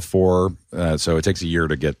working in 2004. So it takes a year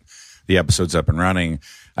to get the episodes up and running.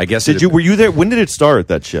 I guess. Were you there? When did it start,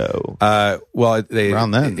 that show? Well,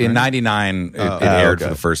 around then, in '99 it aired for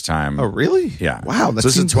the first time. Oh, really? Yeah. Wow.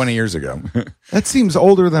 This is 20 years ago. That seems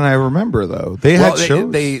older than I remember, though. They had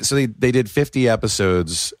shows. They did 50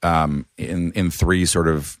 episodes in three sort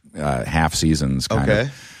of half seasons. Kind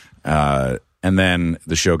of. And then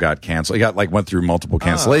the show got canceled. It went through multiple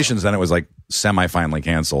cancellations. Then it was like semi-finally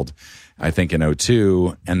canceled, I think, in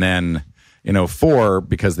 2002, and then. In 2004,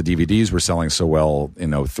 because the DVDs were selling so well in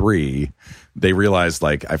 2003, they realized,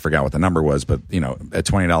 like, I forgot what the number was, but at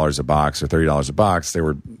 $20 a box or $30 a box, they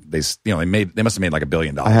must have made like $1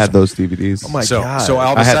 billion. I had those DVDs. Oh my god! So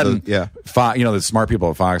all of a sudden, the smart people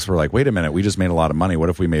at Fox were like, wait a minute, we just made a lot of money. What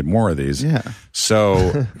if we made more of these? Yeah. So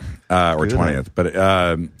or 20th, but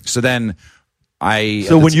so then.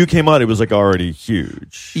 When you came on, it was like already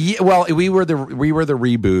huge. Yeah, well, we were the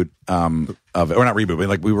reboot of it, or not reboot, but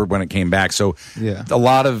like we were when it came back. So a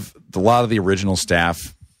lot of the original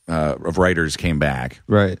staff of writers came back.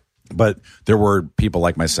 Right. But there were people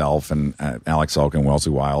like myself and Alex Sulkin,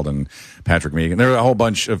 Wellesley Wild, and Patrick Meegan. There were a whole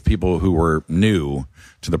bunch of people who were new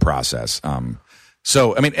to the process.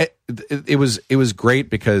 So, I mean, it was great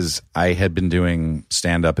because I had been doing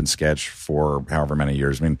stand-up and sketch for however many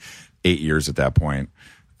years. I mean, 8 years at that point,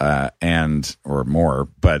 or more.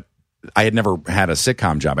 But I had never had a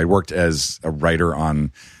sitcom job. I worked as a writer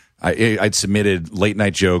on. I'd submitted late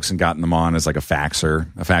night jokes and gotten them on as like a faxer.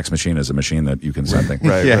 A fax machine is a machine that you can send things.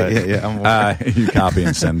 Right, Yeah. I'm aware. You copy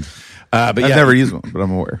and send. But I've never used one, but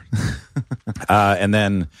I'm aware. And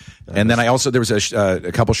then I also, there was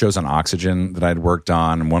a couple shows on Oxygen that I'd worked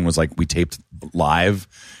on, and one was like we taped live,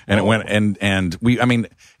 and it went and we. I mean,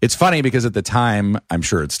 it's funny because at the time, I'm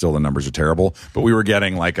sure it's still, the numbers are terrible, but we were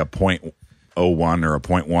getting like a 0.01 or a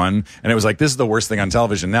 0.1, and it was like, this is the worst thing on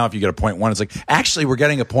television. Now if you get a 0.1, it's like, actually we're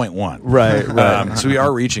getting a 0.1. Right. So we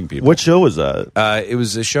are reaching people. What show was that? It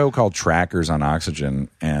was a show called Trackers on Oxygen,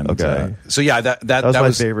 and so yeah, that was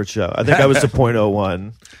my favorite show. I think I was the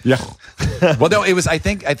 0.01. Yeah. Well, no, it was. I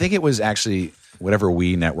think it was actually whatever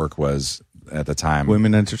We Network was at the time.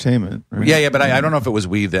 Women Entertainment. Right? Yeah, but I don't know if it was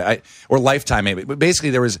We or Lifetime maybe. But basically,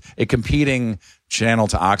 there was a competing channel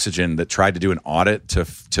to Oxygen that tried to do an audit to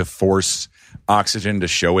force Oxygen to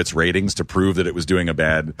show its ratings to prove that it was doing a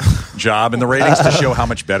bad job in the ratings to show how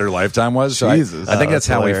much better Lifetime was. So Jesus. I think that's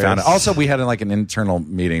how hilarious. we found it. Also, we had like an internal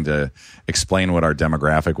meeting to explain what our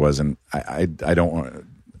demographic was, and I don't want.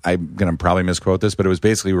 I'm going to probably misquote this, but it was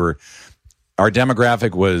basically our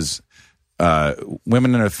demographic was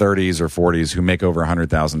women in their 30s or 40s who make over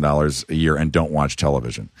 $100,000 a year and don't watch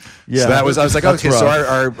television. Yeah, so I was like, that's okay, so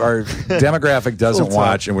rough. our demographic doesn't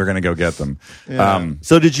watch, and we're going to go get them. Yeah.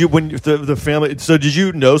 So did you, when the family? So did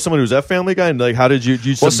you know someone who was at Family Guy, and like, how did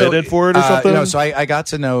you submitted for it or something? So I got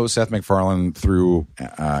to know Seth MacFarlane through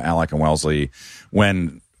Alec and Wellesley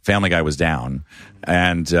when Family Guy was down.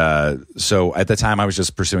 And so at the time I was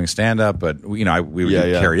just pursuing stand-up, but we would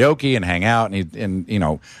do karaoke and hang out,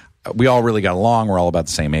 and we all really got along. We're all about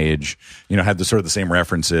the same age, had the sort of the same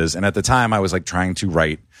references. And at the time I was like trying to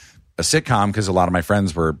write a sitcom because a lot of my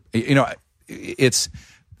friends were, it's,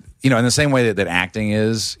 in the same way that acting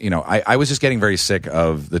is, I was just getting very sick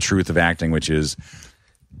of the truth of acting, which is,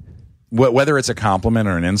 whether it's a compliment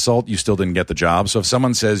or an insult, you still didn't get the job. So if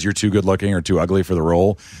someone says you're too good looking or too ugly for the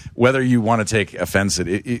role, whether you want to take offense at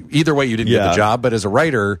it, either way, you didn't get the job. But as a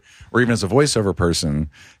writer or even as a voiceover person,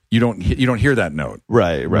 you don't hear that note,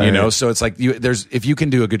 right? So it's like if you can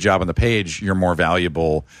do a good job on the page, you're more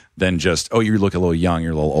valuable than just you look a little young,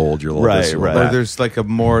 you're a little old, you're a little this, Or there's like a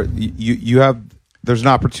more there's an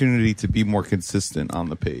opportunity to be more consistent on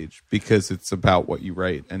the page because it's about what you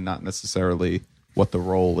write and not necessarily what the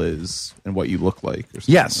role is and what you look like. Or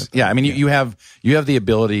something yes, like that. yeah. I mean, you have the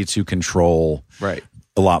ability to control a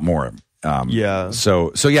lot more.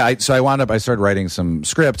 So I wound up. I started writing some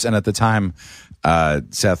scripts, and at the time,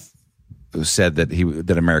 Seth said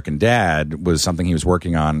that American Dad was something he was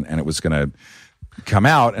working on, and it was going to come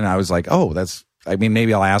out. And I was like,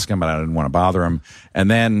 maybe I'll ask him, but I didn't want to bother him.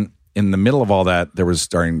 And then in the middle of all that, there was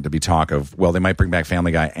starting to be talk of, they might bring back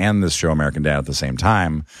Family Guy and this show American Dad at the same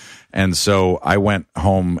time. And so I went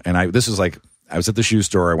home, and I was at the shoe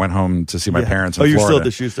store. I went home to see my parents in Florida. You're still at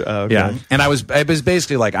the shoe store? Oh, okay. Yeah. And I was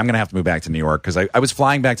basically like, I'm going to have to move back to New York because I was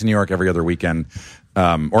flying back to New York every other weekend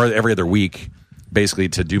or every other week, basically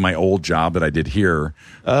to do my old job that I did here.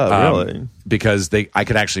 Oh, really? Because I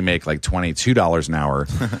could actually make like $22 an hour.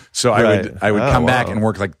 So I would come back and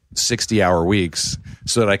work like 60-hour weeks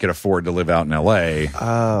so that I could afford to live out in LA.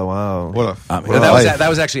 Oh, wow. What a that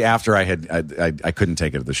was actually after I couldn't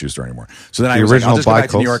take it at the shoe store anymore. So then I was like, I'll just go back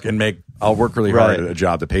to New York and I'll work really hard at a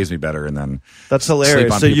job that pays me better, and then that's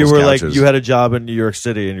hilarious. So you were couches. Like, you had a job in New York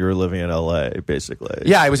City and you were living in LA, basically.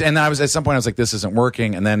 Yeah, and then I was at some point I was like, this isn't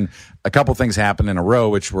working, and then a couple things happened in a row,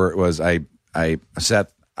 which I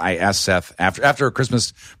asked Seth after a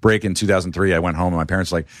Christmas break in 2003. I went home and my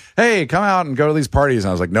parents were like, "Hey, come out and go to these parties." And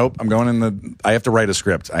I was like, "Nope, I'm going I have to write a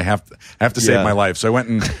script. I have to save my life." So I went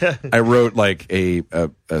and I wrote like a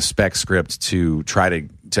spec script to try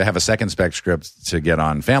to have a second spec script to get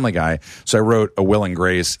on Family Guy. So I wrote a Will and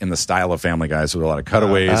Grace in the style of Family Guy, so with a lot of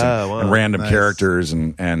cutaways and random characters,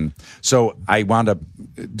 and so I wound up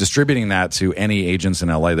distributing that to any agents in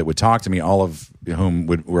LA that would talk to me, all of whom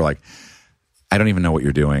were like, I don't even know what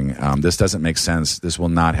you're doing. This doesn't make sense. This will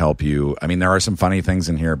not help you. I mean, there are some funny things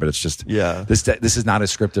in here, but it's just this is not a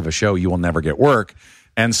script of a show. You will never get work.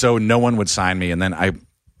 And so no one would sign me. And then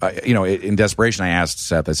in desperation, I asked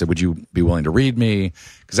Seth. I said, "Would you be willing to read me?"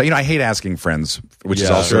 Because I hate asking friends, which is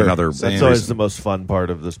also another. That's always the most fun part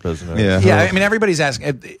of this business. Yeah. I mean, everybody's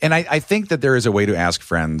asking, and I think that there is a way to ask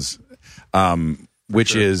friends,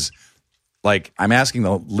 which is like I'm asking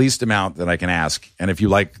the least amount that I can ask, and if you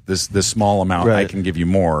like this small amount, I can give you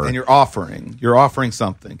more. And you're offering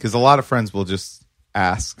something, because a lot of friends will just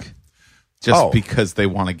ask. Just because they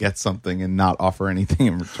want to get something and not offer anything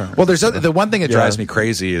in return. Well, there's the one thing that drives me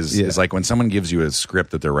crazy is like when someone gives you a script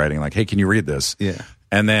that they're writing, like, "Hey, can you read this?" Yeah.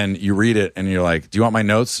 And then you read it and you're like, "Do you want my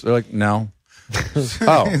notes?" They're like, "No."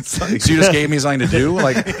 So you just gave me something to do?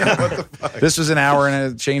 Like, what the fuck? This was an hour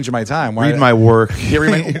and a change of my time. Why read my work. Yeah,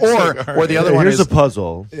 or the other one here's is a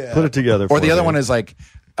puzzle. Yeah. Put it together. Or the other one is like,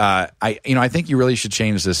 I think you really should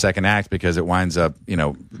change the second act because it winds up,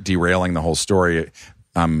 derailing the whole story.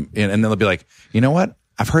 And then they'll be like, "You know what?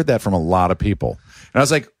 I've heard that from a lot of people." And I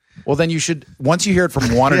was like, well, then you should, once you hear it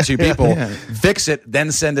from one or two people, fix it,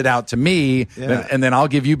 then send it out to me, and then I'll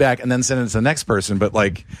give you back, and then send it to the next person. But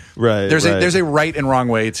like, there's a right and wrong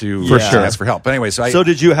way to ask for help. But anyway, how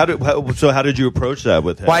did you approach that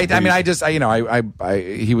with him? Well, he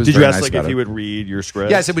was. Did you ask nice if he would read your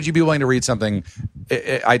script? Yeah, I said, "Would you be willing to read something?"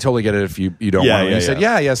 I totally get it if you don't want to. He said,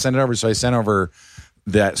 "Yeah, send it over." So I sent over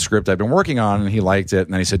that script I've been working on, and he liked it.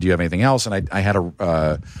 And then he said, "Do you have anything else?" And I had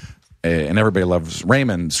an Everybody Loves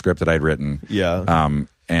Raymond script that I'd written. Yeah.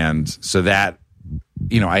 And so that,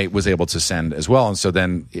 I was able to send as well. And so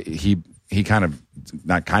then he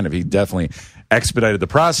definitely expedited the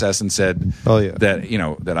process and said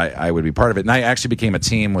that I would be part of it. And I actually became a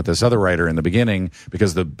team with this other writer in the beginning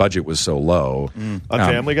because the budget was so low. A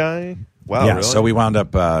Family Guy? Wow, yeah, really? So we wound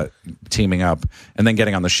up teaming up and then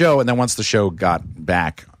getting on the show. And then once the show got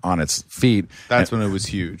back on its feet, that's when it was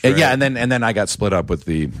huge. Right? Yeah, and then I got split up with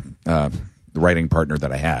the writing partner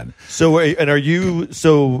that I had. So, do you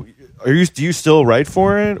still write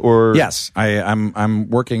for it, or? Yes, I'm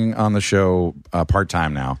working on the show part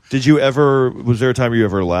time now. Was there a time you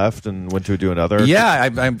ever left and went to do another? Yeah,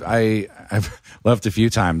 I've left a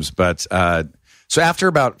few times, but so after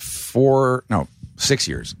about 6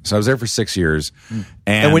 years. So I was there for 6 years.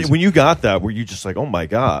 And when you got that, were you just like, "Oh my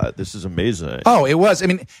God, this is amazing"? Oh, it was. I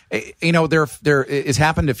mean, there it's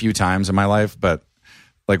happened a few times in my life, but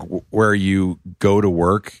like where you go to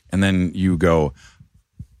work and then you go,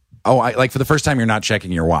 for the first time you're not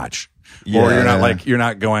checking your watch. Yeah. Or you're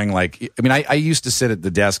not going like, I mean, I used to sit at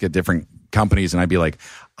the desk at different companies and I'd be like,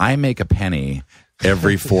 I make a penny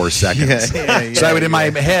every 4 seconds. So I would, in my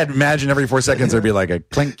head, imagine every 4 seconds there'd be like a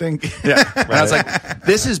clink, clink. Yeah. And I was like,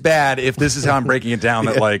 this is bad if this is how I'm breaking it down.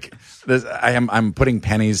 That like this, I'm putting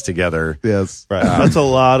pennies together. Yes, right. That's a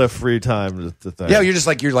lot of free time to think. Yeah,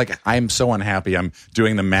 you're like I'm so unhappy. I'm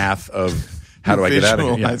doing the math of how do I get out of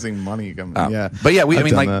here? Visualizing money coming. But yeah,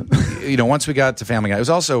 once we got to Family Guy, it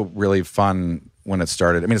was also really fun when it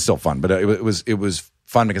started. I mean, it's still fun, but it was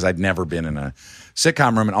fun because I'd never been in a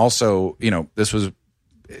sitcom room, and also, this was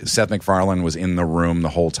Seth MacFarlane was in the room the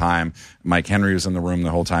whole time. Mike Henry was in the room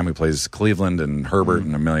the whole time. Who plays Cleveland and Herbert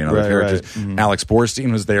and a million other characters. Right. Mm-hmm. Alex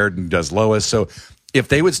Borstein was there and does Lois. So if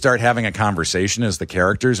they would start having a conversation as the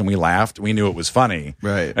characters and we laughed, we knew it was funny.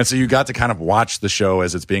 Right. And so you got to kind of watch the show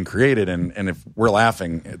as it's being created, and if we're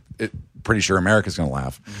laughing, pretty sure America's going to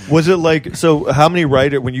laugh. Was it like, so how many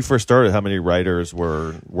when you first started, how many writers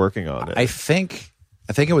were working on it? I think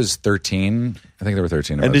it was 13. I think there were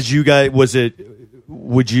 13 of and us. Did you guys,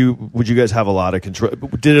 would you guys have a lot of control?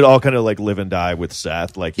 Did it all kind of like live and die with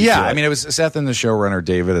Seth? I mean, it was Seth and the showrunner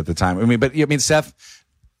David at the time. I mean, Seth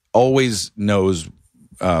always knows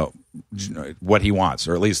what he wants,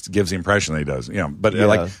 or at least gives the impression that he does. But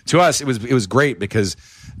to us, it was great because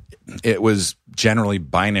it was generally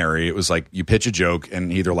binary. It was like you pitch a joke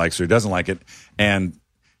and he either likes it or doesn't like it, and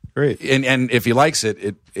great. And if he likes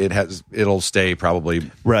it, it'll stay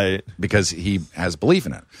probably right because he has belief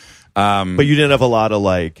in it. But you didn't have a lot of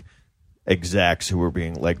like execs who were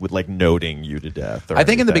being noting you to death. I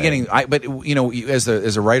think in the beginning, but as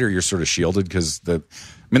a writer, you're sort of shielded because the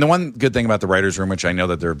one good thing about the writers' room, which I know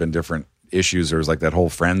that there have been different issues. There was like that whole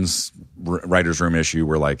Friends writers' room issue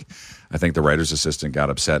where like I think the writer's assistant got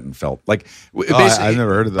upset and felt like I've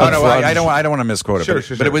never heard of that. Oh no, I don't want to misquote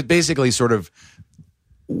it. But it was basically sort of,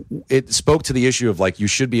 it spoke to the issue of like you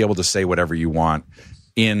should be able to say whatever you want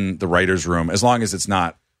in the writers' room as long as it's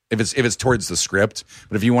not. If it's towards the script,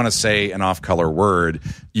 but if you want to say an off-color word,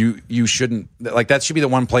 you shouldn't, like, that should be the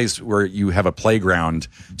one place where you have a playground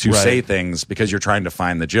to say things because you're trying to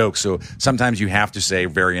find the joke. So sometimes you have to say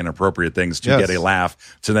very inappropriate things to get a laugh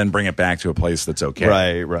to then bring it back to a place that's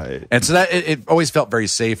okay. Right. And so that it always felt very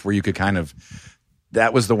safe where you could kind of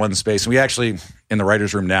that was the one space. And we actually, in the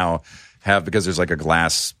writer's room now, have, because there's like a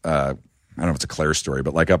glass, I don't know if it's a Claire story,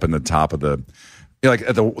 but like up in the top of the, like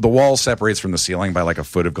the wall separates from the ceiling by like a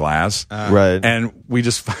foot of glass. Right. And we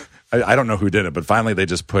just, I don't know who did it, but finally they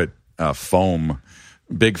just put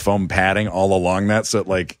big foam padding all along that, so that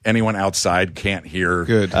like anyone outside can't hear.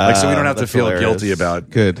 Good. Like, so we don't have to That's feel hilarious. guilty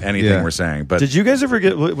about anything Yeah. we're saying. But Did you guys ever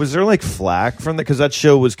get? Was there like flack from that? Because that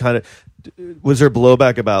show was kind of. Was there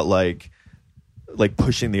blowback about like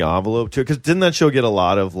pushing the envelope to it? Because didn't that show get a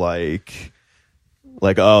lot of like,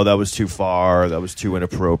 oh, that was too far, that was too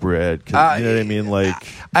inappropriate? You know what I mean? Like,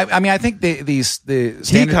 I mean, I think the standards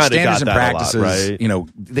kinda got and that a lot, practices, right? you know,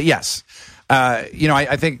 yes. You know,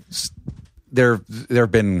 I think there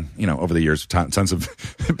have been, you know, over the years, tons of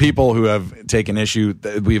people who have taken issue.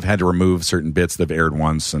 We've had to remove certain bits that have aired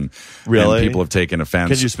once, and Really? people have taken offense.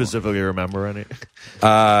 can you specifically remember any?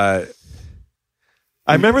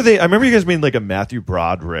 I remember you guys made like a Matthew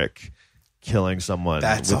Broderick killing someone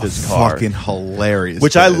That's with his car. fucking hilarious.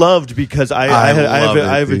 Which I loved because I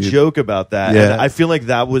have a dude. joke about that. Yeah. And I feel like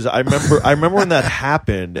that was I remember when that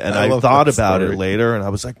happened, and I love thought that about story. it later, and I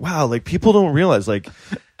was like, wow, like people don't realize like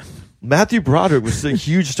Matthew Broderick was a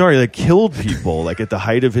huge star. He like killed people like at the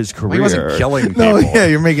height of his career. He wasn't killing people. No, yeah,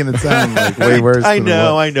 you're making it sound like way worse. I than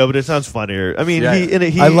know, what- but it sounds funnier. I mean, Yeah.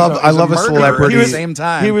 he I love He's a murderer celebrity. at the same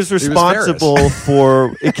time. He was Ferris. responsible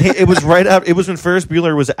for it. It was right out. It was when Ferris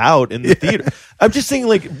Bueller was out in the theater. I'm just saying,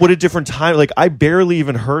 like, what a different time. Like, I barely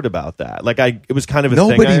even heard about that. Like, it was kind of a thing.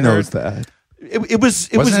 Nobody I knows heard. that. It was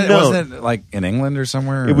Wasn't known. it like in England or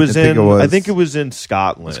somewhere? It was I think in. it was. I think it was in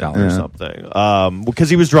Scotland, or Yeah. something.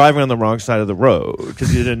 Because he was driving on the wrong side of the road because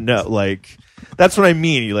he didn't know. Like, that's what I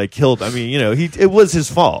mean. He like killed. I mean, you know, it was his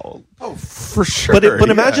fault. Oh, for sure. But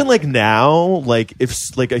yeah. imagine like now, like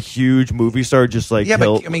if like a huge movie star just like yeah,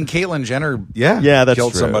 killed. but I mean, Caitlyn Jenner, Yeah, that's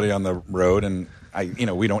killed true. somebody on the road, and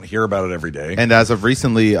we don't hear about it every day. And as of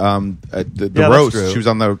recently, the that's roast, true. she was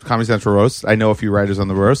on the Comedy Central roast. I know a few writers on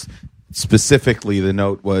the roast. Specifically, the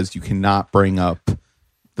note was you cannot bring up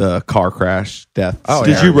the car crash death. Oh,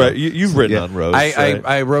 Did yeah. you write? You've written Yeah. on Rose. right?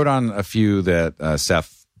 I wrote on a few that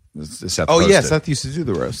Seth. Oh yeah, posted. Seth used to do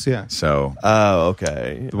the roast. Yeah, So Oh,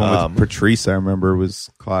 okay. the one with Patrice, I remember, was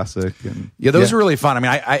classic. And yeah, those were really fun. I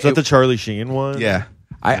mean, Is that the Charlie Sheen one? yeah.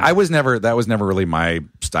 I was never, that was never really my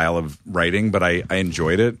style of writing, but I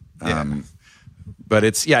enjoyed it. Yeah. But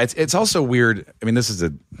it's also weird. I mean, this is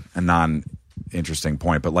a non-interesting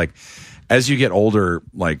point, but like as you get older,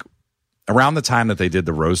 like around the time that they did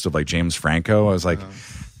the roast of like James Franco, I was like,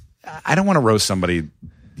 I don't want to roast somebody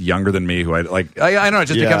younger than me who I like. I don't know. It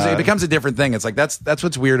just becomes a different thing. It's like that's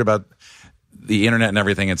what's weird about the internet and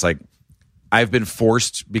everything. It's like I've been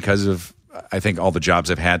forced because of I think all the jobs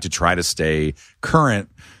I've had to try to stay current.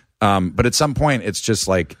 But at some point, it's just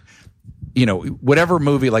like, you know, whatever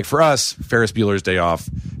movie, like for us, Ferris Bueller's Day Off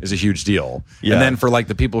is a huge deal. Yeah. And then for like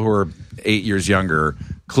the people who are 8 years younger,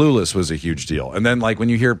 Clueless was a huge deal. And then like when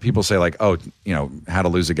you hear people say like, oh, you know, How to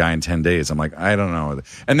Lose a Guy in 10 Days, I'm like, I don't know.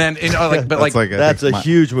 And then, you know, like, but like, That's a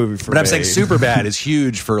huge movie for me. but I'm saying Superbad is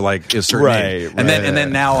huge for like a certain age. And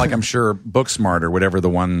then now like I'm sure Booksmart or whatever the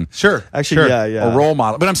one Sure. Actually, Sure. yeah. or role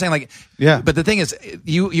model. But I'm saying like Yeah. But the thing is,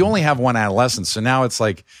 you only have one adolescence, so now it's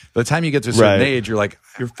like by the time you get to a certain Right. age, you're like,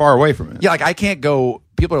 You're far away from it. yeah, like I can't go.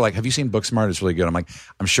 People are like, "Have you seen Booksmart? It's really good." I'm like,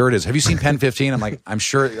 "I'm sure it is." Have you seen Pen 15? I'm like, "I'm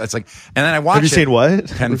sure." It's like, and then I watch. Have you seen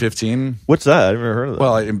what? Pen 15? What's that? I've never heard of that.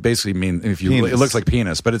 Well, it basically means if you, Penis. it looks like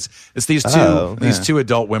penis, but it's these two Oh, two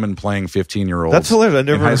adult women playing 15-year-olds. that's hilarious. I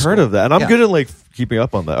never heard of that, and I'm Yeah. good at like keeping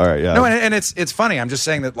up on that. All right, yeah. No, and it's funny. I'm just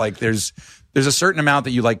saying that like there's a certain amount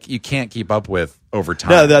that you can't keep up with over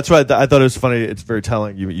time. No, that's right. I thought it was funny. It's very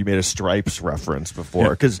telling. You made a Stripes reference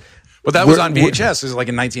before because. But that was on VHS. It was like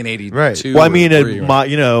in 1982. Right. Well, I mean, or 3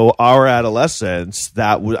 our adolescence.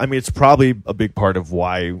 That was. I mean, it's probably a big part of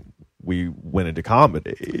why we went into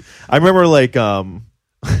comedy. I remember, like,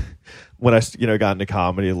 when I got into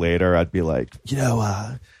comedy later, I'd be like,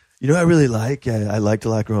 I really like. I liked a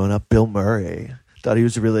lot growing up. Bill Murray. Thought he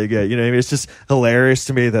was really good. You know, what I mean, it's just hilarious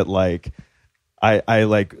to me that like, I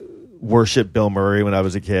like worshiped Bill Murray when I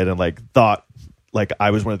was a kid and like thought like I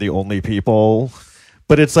was one of the only people.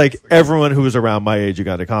 But it's like everyone who was around my age who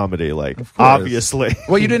got into comedy, like obviously.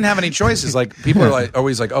 Well, you didn't have any choices. Like people are like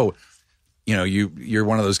always like, oh, you know, you're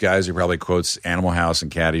one of those guys who probably quotes Animal House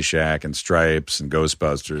and Caddyshack and Stripes and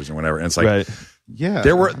Ghostbusters and whatever. And it's like, Right. Yeah.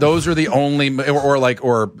 those are the only,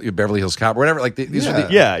 or Beverly Hills Cop or whatever. Like these are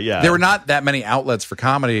the, Yeah. There were not that many outlets for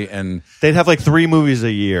comedy, and They'd have like 3 movies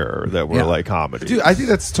a year that were Yeah. like comedy. Dude, I think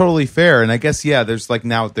that's totally fair. And I guess, there's like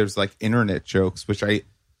internet jokes, which I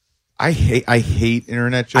I hate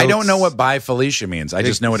internet jokes. I don't know what "Bye Felicia" means. I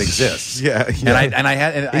just know it exists. Yeah. And I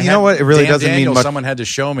had. You know what? It really Damn doesn't mean Daniel, much. Someone had to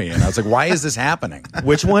show me, and I was like, "Why is this happening?"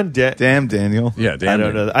 Which one? Damn, Daniel. Yeah, damn. I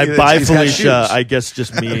don't know. He's Bye got Felicia, shoes. I guess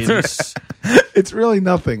just means It's really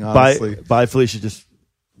nothing, honestly. bye Felicia just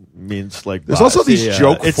means like. There's bye. also these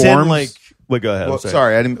joke It's forms. in like. Wait, go ahead. Well, I'm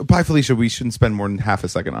sorry, I didn't. Bye, Felicia. We shouldn't spend more than half a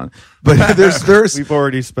second on. But there's. We've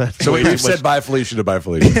already spent. So way wait, too you much- said "Bye Felicia" to "Bye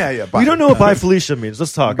Felicia." Yeah. We don't know what bye Felicia means.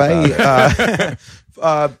 Let's talk about it.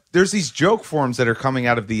 There's these joke forms that are coming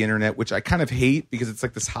out of the internet, which I kind of hate because it's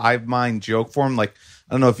like this hive mind joke form. Like,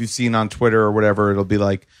 I don't know if you've seen on Twitter or whatever. It'll be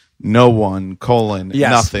like, no one,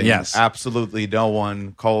 Yes, nothing. yes. Absolutely no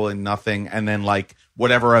one, nothing. And then like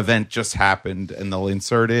whatever event just happened and they'll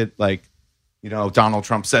insert it. Like, Donald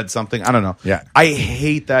Trump said something. I don't know. Yeah. I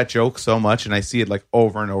hate that joke so much. And I see it like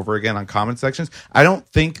over and over again on comment sections. I don't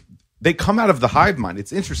think they come out of the hive mind.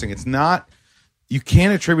 It's interesting. It's not. You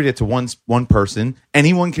can't attribute it to one person.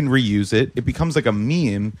 Anyone can reuse it. It becomes like a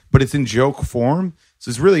meme, but it's in joke form. So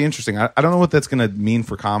it's really interesting. I don't know what that's going to mean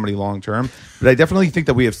for comedy long term, but I definitely think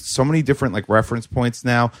that we have so many different like reference points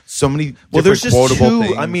now. So many Well, there's just quotable two.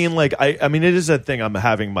 things. I mean, like I mean, it is a thing. I'm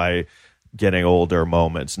having my getting older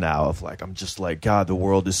moments now of like I'm just like God. The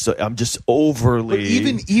world is so. I'm just overly.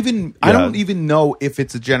 But even I don't even know if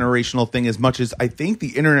it's a generational thing as much as I think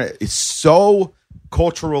the internet is so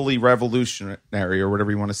culturally revolutionary or whatever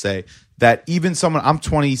you want to say that even someone I'm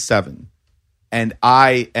 27 and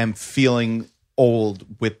I am feeling old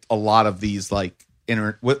with a lot of these like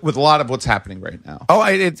with a lot of what's happening right now. Oh,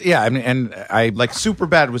 I mean, and I Like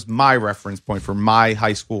Superbad was my reference point for my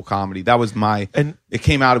high school comedy. That was my And- it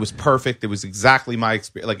came out. It was perfect. It was exactly my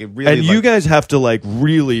experience. Like it really. and you guys have to like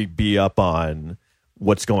really be up on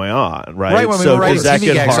what's going on, right? right when we so were writing does that TV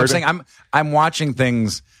get gags, hard? I'm saying I'm watching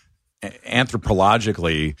things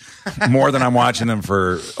anthropologically more than I'm watching them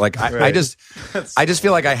for like I just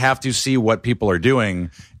feel like I have to see what people are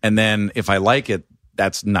doing, and then if I like it,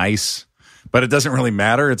 that's nice. But it doesn't really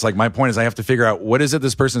matter. It's like my point is I have to figure out what is it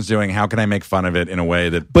this person's doing. How can I make fun of it in a way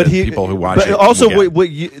that, but that people who watch but it also will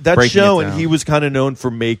get. that Breaking show, it and down. he was kind of known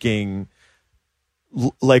for making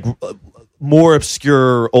like more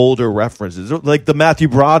obscure older references, like the Matthew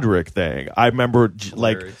Broderick thing. I remember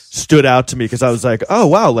like Hilarious. stood out to me because I was like, oh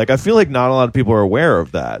wow, like I feel like not a lot of people are aware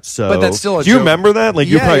of that. So, But that's still a do you joke. remember that? Like,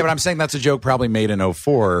 yeah, you're probably, yeah, but I'm saying that's a joke probably made in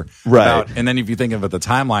 2004. Right. And then if you think of it, the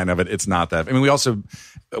timeline of it, it's not that. I mean,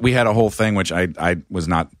 we had a whole thing, which I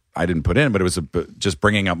didn't put in, but it was just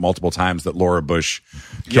bringing up multiple times that Laura Bush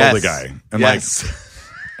killed a guy. And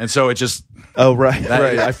and so it just, oh right,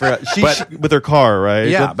 right. I forgot. She with her car, right?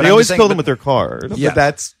 Yeah, but but they I'm always just saying- killed them but- with their car. Yeah. But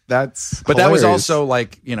that's. but that was hilarious. also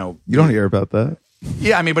like, You don't hear about that.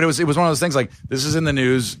 yeah, I mean, but it was one of those things like this is in the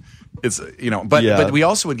news. It's, but Yeah. but we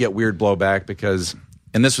also would get weird blowback because,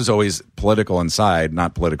 and this was always political inside,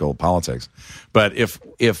 not political politics. But if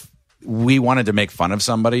we wanted to make fun of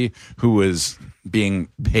somebody who was being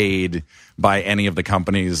paid by any of the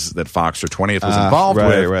companies that Fox or 20th was involved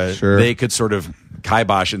right, with, right. Sure. they could sort of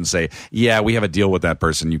kibosh it and say, yeah, we have a deal with that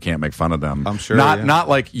person. You can't make fun of them. I'm sure, Not yeah. not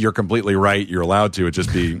like you're completely right. You're allowed to. It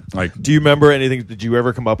just be like, Do you remember anything? Did you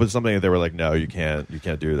ever come up with something that they were like, no, you can't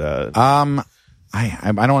do that?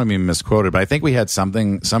 I don't want to be misquoted, but I think we had some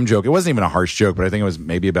joke. It wasn't even a harsh joke, but I think it was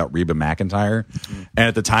maybe about Reba McEntire. And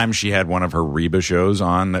at the time, she had one of her Reba shows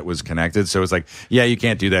on that was connected. So it was like, yeah, you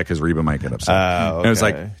can't do that because Reba might get upset. Okay. And it was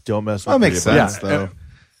like, don't mess with That makes Reba. sense, though.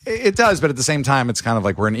 It does, but at the same time, it's kind of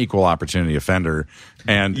like we're an equal opportunity offender,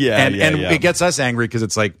 and Yeah, and yeah. it gets us angry because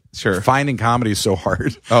it's like Sure. finding comedy is so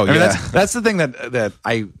hard. Oh, I mean, yeah. that's the thing that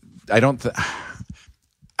I don't.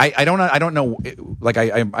 I don't know. Like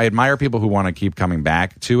I admire people who want to keep coming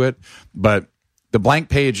back to it, but the blank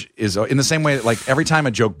page is in the same way that like every time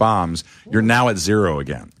a joke bombs, you're now at zero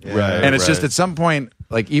again. Right, And it's just right. at some point,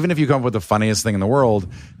 like even if you come up with the funniest thing in the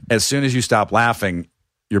world, as soon as you stop laughing,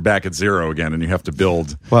 you're back at zero again, and you have to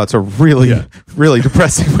build. Well, it's a really, really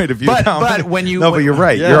depressing way to view But comedy. when you no, but you're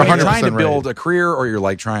right. Yeah, You're when 100% you're trying to right. build a career, or you're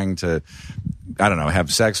like trying to, I don't know, have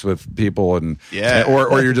sex with people, and Yeah.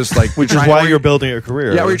 or you're just like, Which is why you're building a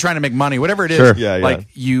career. yeah, or you're trying to make money, whatever it is. Sure. Yeah, yeah. Like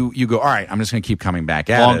you go, all right, I'm just going to keep coming back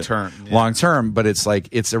at Long it. term, yeah. Long term. But it's like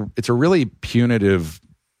it's a really punitive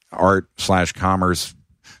art/commerce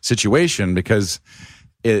situation because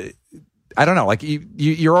it. I don't know. Like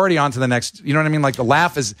you're already on to the next. You know what I mean? Like the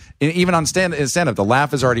laugh is even on stand up. The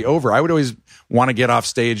laugh is already over. I would always want to get off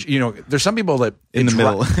stage. There's some people that In the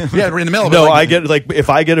middle. yeah, we're in the middle. No, but like, I get like if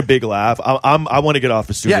I get a big laugh, I want to get off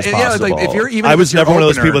as soon as Yeah, possible. like, if you're- even I if was it's your never one of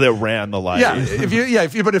those opener- people that ran the light. Yeah,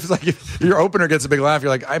 but if it's like if your opener gets a big laugh, you're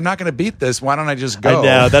like, I'm not going to beat this. Why don't I just go? I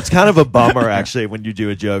know that's kind of a bummer actually when you do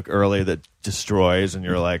a joke early that destroys, and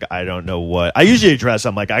you're like, I don't know what. I usually address,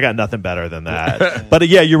 I'm like, I got nothing better than that. But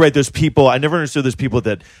yeah, you're right. There's people, I never understood those people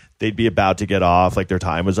that they'd be about to get off, like their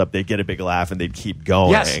time was up, they'd get a big laugh and they'd keep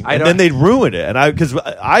going. Yes, and then they'd ruin it. And because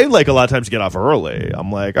I like a lot of times get off early.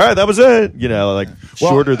 I'm like, all right, that was it. Like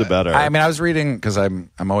shorter the better. I mean, I was reading, because I'm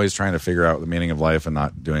always trying to figure out the meaning of life and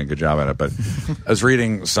not doing a good job at it, but I was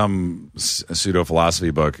reading some pseudo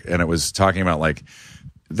philosophy book, and it was talking about like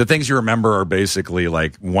the things you remember are basically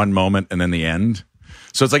like one moment and then the end.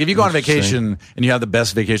 So it's like if you go on vacation and you have the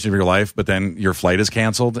best vacation of your life, but then your flight is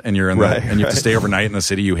canceled and you're in and you have to stay overnight in the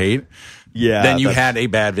city you hate. Yeah, then you had a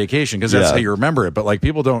bad vacation, because that's how you remember it. But like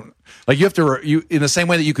people don't, like, you have to in the same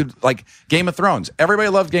way that you could, like Game of Thrones. Everybody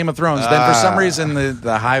loved Game of Thrones. Then for some reason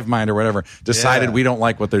the hive mind or whatever decided we don't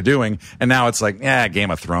like what they're doing, and now it's like,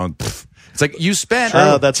 Game of Thrones. Pfft. It's like you spent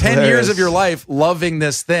 10 years of your life loving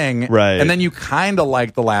this thing, right? And then you kind of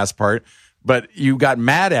like the last part, but you got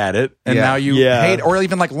mad at it, and now you hate, or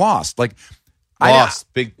even like Lost, like. Lost,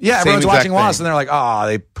 everyone's watching Lost, and they're like,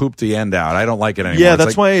 they pooped the end out. I don't like it anymore. Yeah,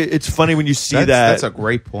 that's why it's funny when you see that. That's a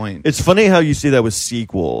great point. It's funny how you see that with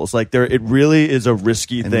sequels. Like it really is a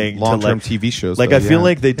risky thing. Long-term TV shows. Like I feel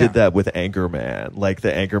like they did that with Anchorman, like the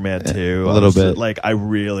Anchorman 2. A little bit. Like I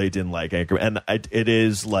really didn't like Anchorman, and it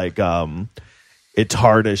is like it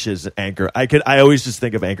tarnishes Anchor. I always just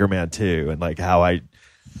think of Anchorman 2 and like how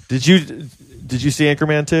did you see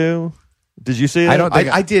Anchorman 2? Did you see it?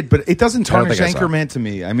 I did, but it doesn't tarnish Anchorman to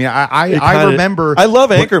me. I mean, I remember. I love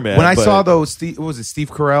Anchorman. When I saw those, what was it, Steve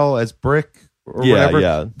Carell as Brick or whatever?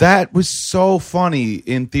 Yeah. That was so funny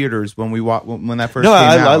in theaters when when that first came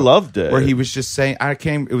out. I loved it. Where he was just saying,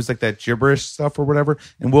 it was like that gibberish stuff or whatever,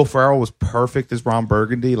 and Will Ferrell was perfect as Ron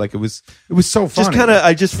Burgundy. Like it was so funny. Just kind of,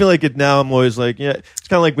 I just feel like it now. I'm always like, it's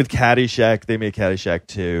kind of like with Caddyshack. They made Caddyshack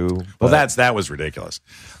 2. Well, that was ridiculous.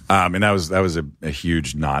 And that was a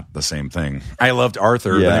huge, not the same thing. I loved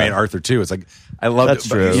Arthur. But I made Arthur 2. It's like I loved. That's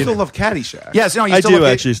true. You still love Caddyshack. Yes, no, I do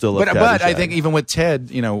actually still love Caddyshack. But I think even with Ted,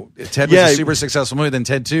 Ted was a super successful movie. Then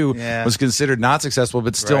Ted 2 was considered not successful,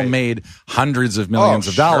 but still made hundreds of millions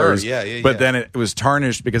of dollars. But then it was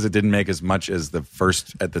tarnished because it didn't make as much as the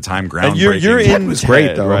first at the time groundbreaking. You're in was Ted,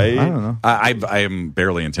 great though, right? I don't know. I am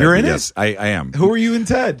barely in Ted. You're in it? I am. Who are you in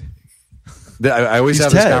Ted? I always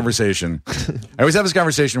have this conversation. I always have this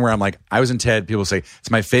conversation where I'm like, I was in Ted. People say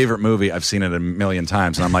it's my favorite movie. I've seen it a million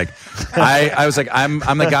times, and I'm like, I was like, I'm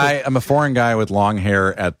the guy. I'm a foreign guy with long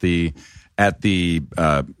hair at the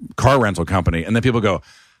car rental company, and then people go,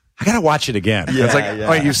 I gotta watch it again. It's like,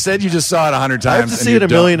 wait, you said you just saw it 100 times. I have to see it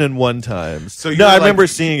 1,000,001 times. So I remember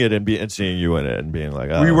seeing it and seeing you in it and being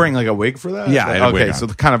like, were you wearing like a wig for that? Yeah. I had a wig on. So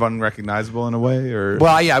kind of unrecognizable in a way, or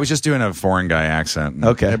I was just doing a foreign guy accent.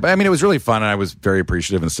 Okay, but I mean, it was really fun, and I was very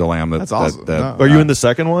appreciative, and still am. That's awesome. Are you in the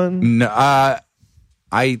second one? No,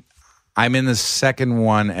 I'm in the second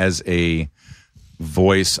one as a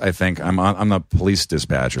voice. I think I'm the police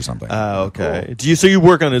dispatch or something. Oh, okay. Cool. So you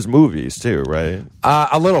work on his movies too, right?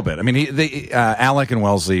 A little bit. I mean, Alec and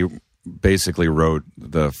Wellesley basically wrote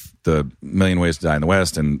the Million Ways to Die in the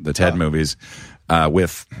West and the Ted movies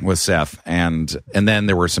with Seth, and then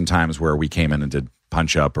there were some times where we came in and did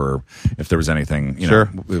Punch Up, or if there was anything,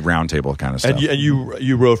 round table kind of stuff. And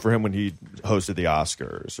you wrote for him when he hosted the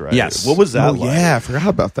Oscars, right? Yes. What was that like? Yeah, I forgot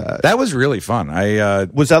about that. That was really fun.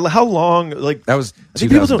 Was that how long? Like that was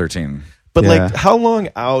 2013. But like, how long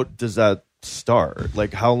out does that start?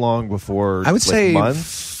 Like, how long before? I would say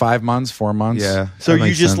months? 5 months, 4 months. Yeah. So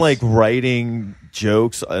you just like writing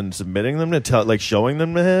jokes and submitting them to like showing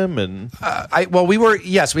them to him, and we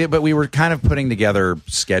were kind of putting together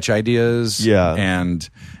sketch ideas, and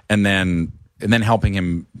then helping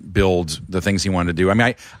him build the things he wanted to do. I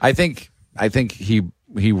mean, I think he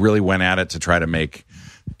really went at it to try to make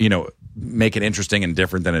it interesting and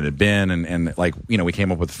different than it had been, and like we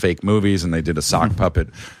came up with fake movies, and they did a sock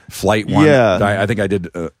puppet flight one. I think I did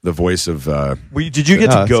the voice of did you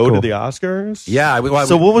get to go to the Oscars?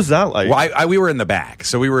 So what was that like? Well, we were in the back,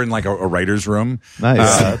 so we were in like a writer's room.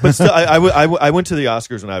 Nice. But still, I went to the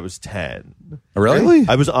Oscars when I was 10. Really?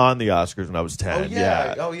 I was on the Oscars when I was 10. Oh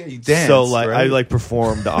yeah, you danced. So like right? I like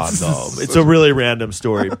performed on them. It's a really random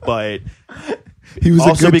story, but he was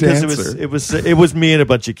also a good because dancer. it was me and a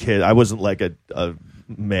bunch of kids. I wasn't like a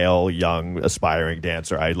male young aspiring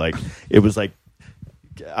dancer. I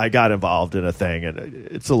got involved in a thing, and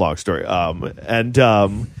it's a long story. But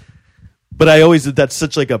that's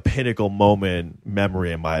such like a pinnacle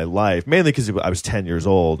memory in my life, mainly because I was 10 years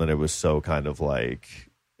old, and it was so kind of like,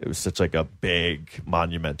 it was such like a big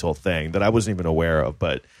monumental thing that I wasn't even aware of.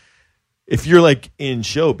 But if you're like in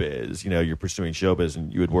showbiz, you're pursuing showbiz,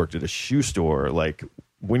 and you had worked at a shoe store, like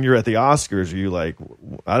when you're at the Oscars, are you like,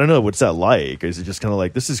 I don't know, what's that like? Is it just kind of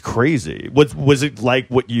like, this is crazy? Was it like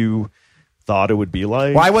what you thought it would be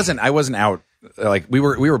like? Well, I wasn't out. Like we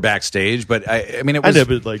were backstage, but I mean, it was. I know,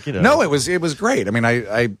 but like, you know, no, it was great. I mean,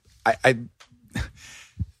 I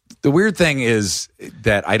the weird thing is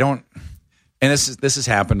that I don't, and this has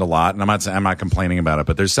happened a lot, and I'm not complaining about it,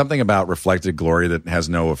 but there's something about reflected glory that has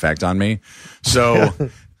no effect on me. So,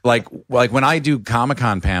 like when I do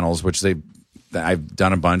Comic-Con panels, which I've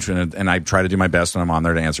done a bunch, and I try to do my best when I'm on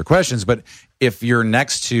there to answer questions. But if you're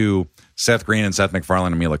next to Seth Green and Seth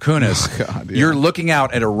MacFarlane and Mila Kunis, you're looking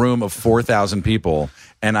out at a room of 4,000 people,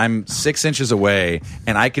 and I'm 6 inches away,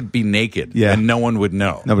 and I could be naked, and no one would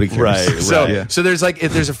know. Nobody cares. So there's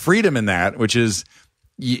there's a freedom in that, which is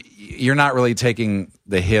you're not really taking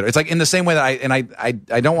the hit. It's like in the same way that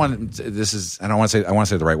I don't want to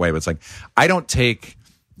say it the right way, but it's like I don't take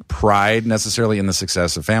pride necessarily in the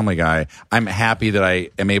success of Family Guy. I'm happy that I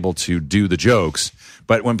am able to do the jokes.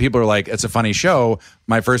 But when people are like, it's a funny show,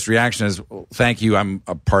 my first reaction is, well, thank you. I'm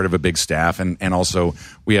a part of a big staff. And also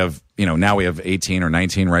we have, now we have 18 or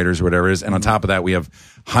 19 writers or whatever it is. And on top of that, we have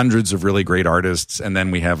hundreds of really great artists. And then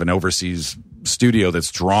we have an overseas studio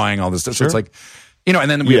that's drawing all this stuff. Sure. So it's like, and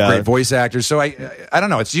then we have great voice actors. So I don't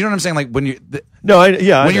know. It's, you know what I'm saying? Like when you,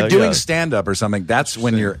 when you're doing stand up or something, that's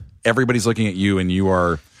when everybody's looking at you and you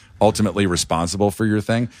are ultimately responsible for your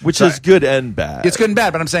thing, which is good and bad. It's good and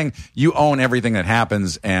bad, but I'm saying you own everything that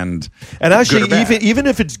happens, and actually, even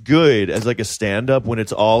if it's good as like a stand up, when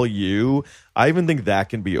it's all you, I even think that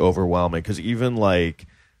can be overwhelming, because even like,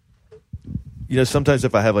 sometimes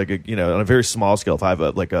if I have like on a very small scale, if I have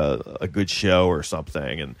a good show or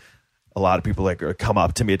something, and a lot of people come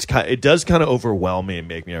up to me, it does kind of overwhelm me and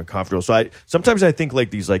make me uncomfortable. So sometimes I think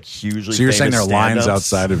like these like hugely. So you're saying there are lines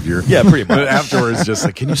outside of your pretty much. Afterwards, just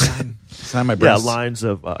like, can you sign my breasts? Yeah, lines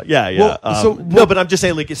of no, but I'm just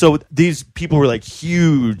saying like, so these people were like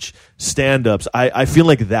huge stand-ups. I feel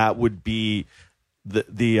like that would be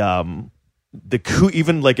the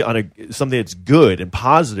even like on something that's good and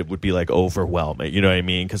positive would be like overwhelming. You know what I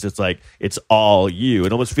mean? Because it's like it's all you.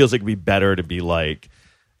 It almost feels like it'd be better to be like,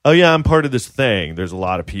 oh yeah, I'm part of this thing. There's a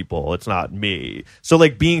lot of people. It's not me. So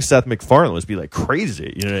like being Seth MacFarlane would be like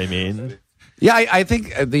crazy. You know what I mean? Yeah, I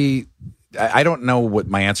think I don't know what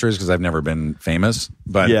my answer is because I've never been famous.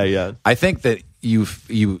 But I think that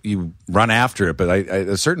you run after it. But at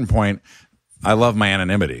a certain point, I love my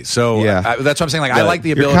anonymity. So that's what I'm saying. Like I like the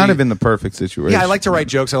ability. You're kind of in the perfect situation. Yeah, I like to write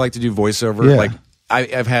jokes. I like to do voiceover. Yeah. Like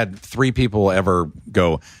I've had 3 people ever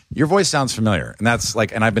go, your voice sounds familiar, and that's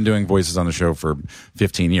like, and I've been doing voices on the show for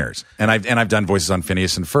 15 years, and I've done voices on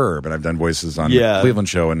Phineas and Ferb, and I've done voices on the Cleveland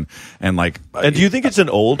show, and like. And do you think it's an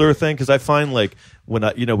older thing? Because I find like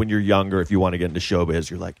when you're younger, if you want to get into showbiz,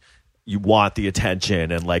 you're like, you want the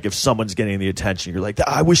attention, and like if someone's getting the attention, you're like,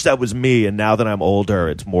 I wish that was me. And now that I'm older,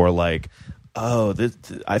 it's more like, oh,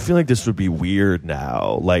 I feel like this would be weird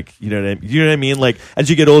now. Like, you know what I mean? Like, as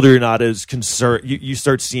you get older, you're not as concerned. You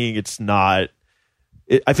start seeing it's not.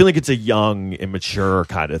 I feel like it's a young, immature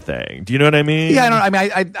kind of thing. Do you know what I mean? Yeah,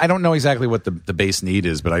 I don't know exactly what the base need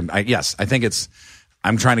is, but I think it's.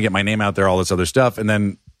 I'm trying to get my name out there, all this other stuff, and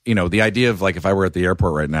then the idea of like if I were at the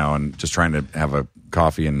airport right now and just trying to have a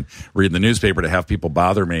coffee and read the newspaper, to have people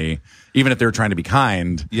bother me, even if they were trying to be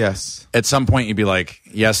kind. Yes. At some point, you'd be like,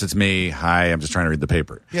 "Yes, it's me. Hi, I'm just trying to read the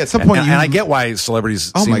paper." Yeah. At some point, and I get why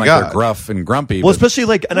celebrities seem like they're gruff and grumpy. Well, especially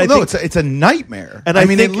like, and I think it's a nightmare. And I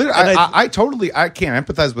mean, I can't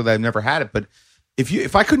empathize with it. I've never had it, but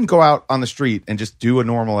if I couldn't go out on the street and just do a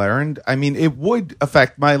normal errand, I mean, it would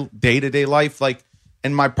affect my day-to-day life, like,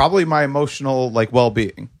 and probably my emotional like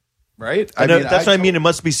well-being. Right? That's what I mean. It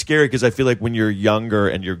must be scary because I feel like when you're younger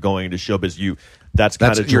and you're going to showbiz, that's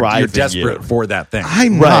kind of driving you're desperate for that thing.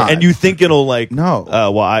 I'm right, not. and you think it'll like no.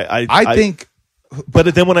 Well, I think,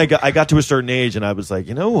 but then when I got to a certain age and I was like,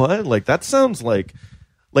 you know what? Like that sounds like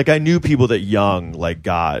I knew people that young like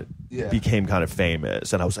became kind of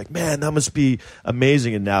famous, and I was like, man, that must be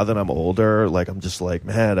amazing. And now that I'm older, like I'm just like,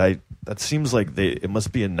 man, that seems like it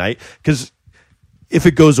must be a night because. If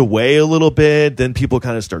it goes away a little bit, then people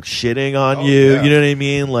kind of start shitting on you. Yeah. You know what I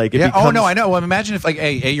mean? Like, oh no, I know. Well, imagine if like,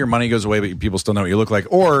 your money goes away, but people still know what you look like.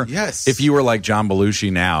 Or if you were like John Belushi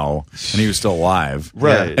now and he was still alive,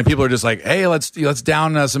 right? And people are just like, hey, let's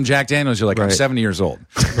down some Jack Daniels. You're like, I'm 70 years old,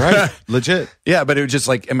 right? Legit. Yeah, but it was just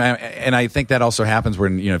like, and I think that also happens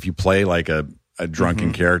when if you play like a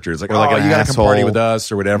drunken character, it's like, you got to come party with us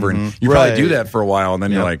or whatever, and you probably do that for a while, and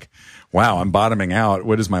then you're like. Wow, I'm bottoming out.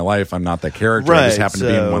 What is my life? I'm not that character. I just happen to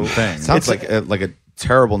be in one thing. Sounds like a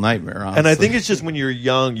terrible nightmare, honestly. And I think it's just when you're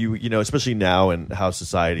young, you know, especially now and how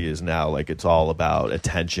society is now, like it's all about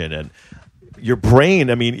attention. And your brain,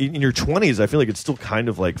 I mean, in your 20s, I feel like it's still kind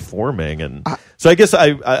of like forming. And so I guess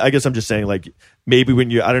I'm just saying, like, maybe when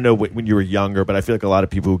you, I don't know, when you were younger, but I feel like a lot of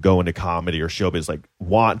people who go into comedy or showbiz like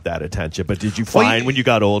want that attention. But did you find when you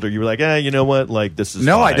got older, you were like, you know what, like, this is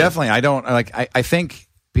fine. I don't like. I think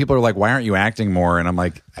people are like, why aren't you acting more? And I'm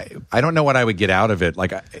like, I don't know what I would get out of it.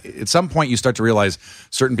 Like, at some point you start to realize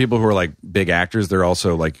certain people who are like big actors, they're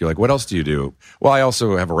also like, you're like, what else do you do? Well, I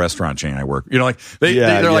also have a restaurant chain I work, like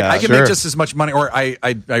they're like, I can make just as much money, or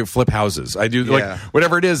I flip houses. I do like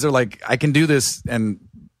whatever it is. They're like, I can do this and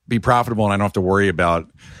be profitable, and I don't have to worry about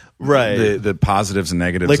the positives and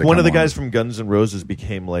negatives. Like one of the guys from Guns N' Roses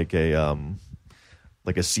became like a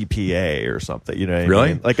CPA or something, you know what I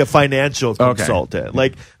mean? Like a financial consultant. Okay.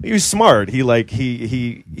 Like, he was smart. He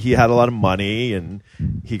had a lot of money, and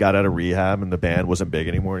he got out of rehab, and the band wasn't big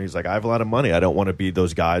anymore. And he's like, I have a lot of money. I don't want to be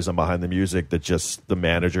those guys on behind the music that just the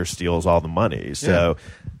manager steals all the money. So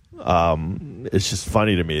it's just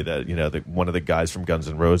funny to me that, that one of the guys from Guns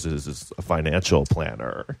N' Roses is a financial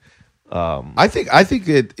planner. I think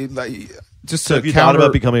it like, just so have you thought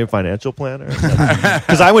about becoming a financial planner?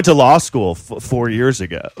 Because I went to law school 4 years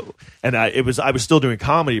ago, and I was still doing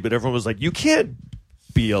comedy, but everyone was like, you can't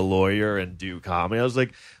be a lawyer and do comedy. I was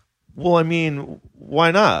like, well, I mean,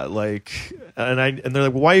 why not? Like, and they're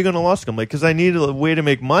like, well, why are you going to law school? I'm like, because I need a way to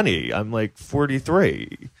make money. I'm like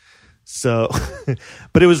 43. So,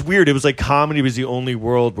 but it was weird. It was like comedy was the only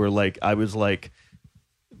world where like I was like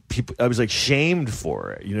shamed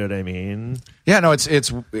for it. You know what I mean? Yeah, no,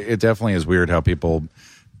 it definitely is weird how people.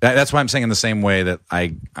 That's why I'm saying in the same way that I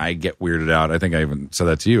get weirded out. I think I even said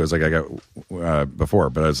that to you. I was like, I got before,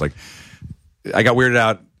 but I was like, I got weirded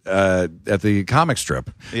out at the comic strip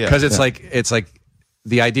because it's like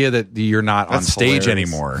the idea that you're not on stage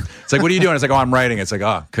anymore. It's like, what are you doing? It's like, I'm writing. It's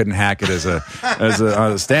like, couldn't hack it as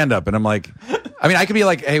a stand up. And I'm like, I mean, I could be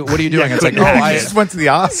like, hey, what are you doing? It's like, I just went to the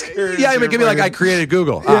Oscars. Yeah, it could be like, I created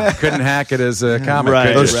Google. Couldn't hack it as a comic.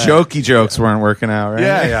 Right, those jokey jokes weren't working out, right?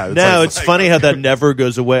 Yeah. No, it's funny how that never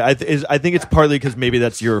goes away. I think it's partly because maybe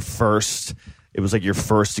that's your first. It was like your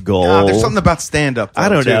first goal. There's something about stand-up. I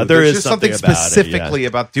don't know. There's just something specifically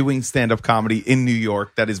about doing stand-up comedy in New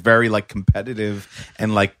York that is very like competitive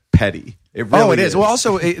and like petty. It really is. Well,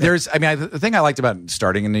 also, there's. I mean, the thing I liked about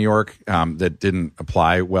starting in New York that didn't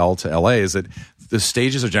apply well to LA is that the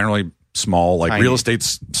stages are generally small, like tiny. Real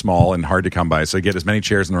estate's small and hard to come by, so they get as many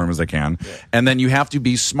chairs in the room as they can. And then you have to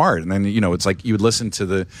be smart. And then it's like you would listen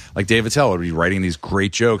to Dave Attell would be writing these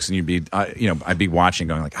great jokes, and you'd be I'd be watching,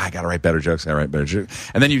 going like, I got to write better jokes. And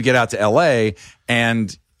then you'd get out to LA,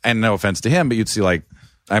 and no offense to him, but you'd see like.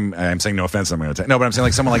 I'm saying no offense. I'm going to take but I'm saying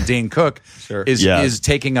like someone like Dane Cook is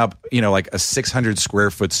taking up like a 600 square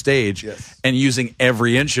foot stage and using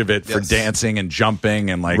every inch of it for dancing and jumping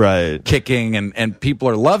and like kicking and people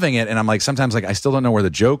are loving it, and I'm like sometimes like I still don't know where the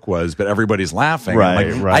joke was, but everybody's laughing.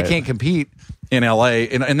 Right. I can't compete in LA,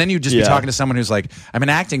 and then you just be talking to someone who's like, I'm in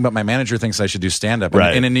acting, but my manager thinks I should do stand up.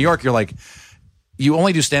 And in New York, you're like. You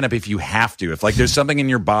only do stand up if you have to. If like there's something in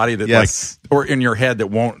your body that like or in your head that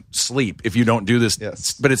won't sleep if you don't do this.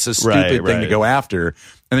 But it's a stupid thing to go after.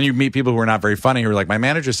 And then you meet people who are not very funny who are like, my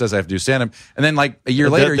manager says I have to do stand up. And then like a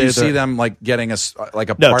year later you see them like getting a part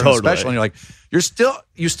of the special, and you're like, you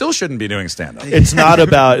still shouldn't be doing stand up. It's not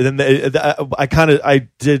about. I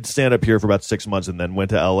did stand up here for about 6 months and then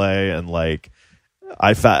went to LA and like.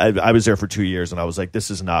 I was there for 2 years, and I was like, this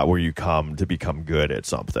is not where you come to become good at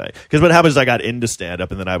something. Because what happens is I got into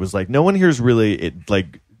stand-up, and then I was like, no one here is really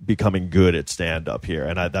becoming good at stand-up here.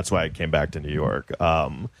 And that's why I came back to New York.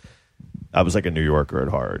 I was like a New Yorker at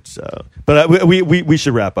heart. So, but we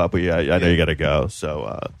should wrap up. I know you got to go.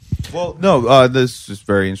 So, this is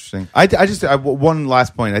very interesting. I one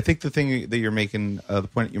last point. I think the thing that you're making, the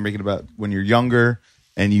point you're making about when you're younger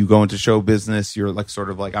and you go into show business, you're like sort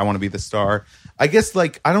of like, I want to be the star. I guess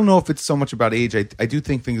like I don't know if it's so much about age. I do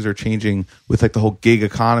think things are changing with like the whole gig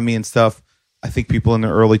economy and stuff. I think people in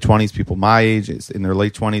their early 20s, people my age, in their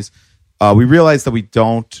late 20s, we realize that we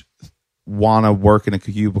don't want to work in a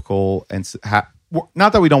cubicle and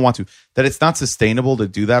not that we don't want to, that it's not sustainable to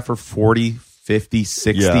do that for 40, 50,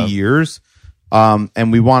 60 years.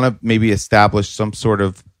 And we want to maybe establish some sort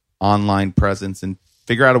of online presence and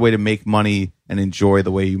figure out a way to make money and enjoy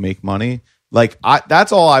the way you make money. Like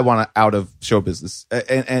that's all I want out of show business.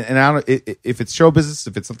 And out if it's show business,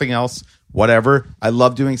 if it's something else, whatever. I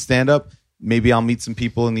love doing stand up. Maybe I'll meet some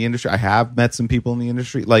people in the industry. I have met some people in the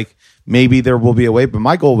industry. Like maybe there will be a way, but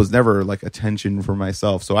my goal was never like attention for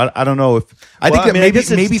myself. So I don't know if I think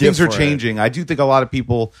maybe things are changing. I do think a lot of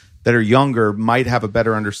people that are younger might have a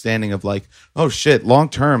better understanding of like, oh shit, long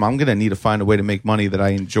term, I'm gonna need to find a way to make money that I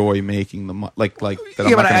enjoy making the like that.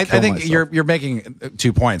 Yeah, but I think you're making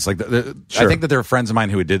 2 points. Like Sure. I think that there are friends of mine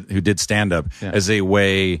who did stand up as a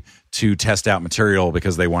way to test out material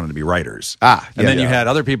because they wanted to be writers. And then you had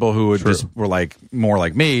other people who just were like more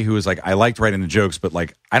like me, who was like, I liked writing the jokes, but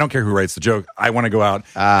like I don't care who writes the joke. I want to go out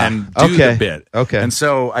and do the bit. Okay. And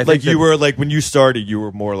so I like think you were like when you started, you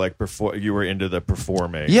were more like you were into the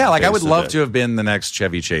performing. Yeah, like I would love it. to have been the next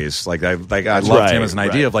Chevy Chase. Like I loved him as an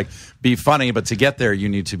idea of like be funny, but to get there you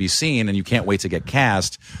need to be seen, and you can't wait to get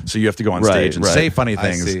cast. So you have to go on stage and say funny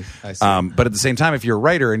things. I see. But at the same time, if you're a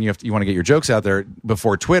writer and you want to get your jokes out there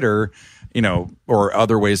before Twitter, or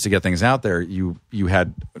other ways to get things out there, you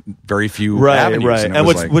had very few avenues. Right. And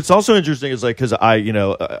what's also interesting is like because I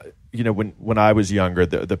when I was younger,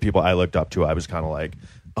 the people I looked up to, I was kind of like,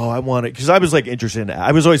 oh, I want it because I was like interested in.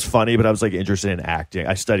 I was always funny, but I was like interested in acting.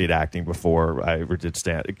 I studied acting before I ever did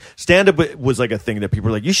stand up was like a thing that people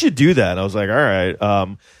were like, you should do that. And I was like, all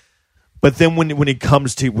right. But then when it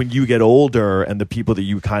comes to when you get older and the people that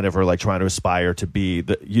you kind of are like trying to aspire to be,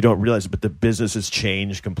 you don't realize, but the business has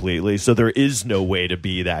changed completely. So there is no way to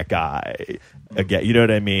be that guy again. You know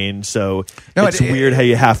what I mean? So it's weird how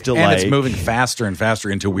you have to and it's moving faster and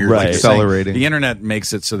faster into weird, like accelerating. The internet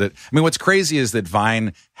makes it so that what's crazy is that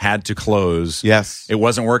Vine had to close. Yes, it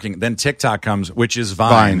wasn't working. Then TikTok comes, which is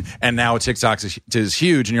Vine. And now TikTok is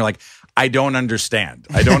huge, and you're like, I don't understand.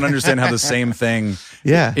 I don't understand how the same thing,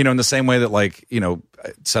 in the same way that like,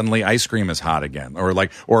 suddenly ice cream is hot again, or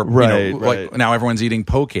like now everyone's eating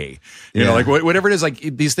poke, you know, like whatever it is, like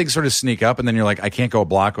these things sort of sneak up, and then you're like, I can't go a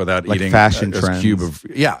block without like eating fashion a cube of,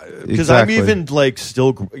 because I'm even like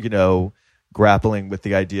still, grappling with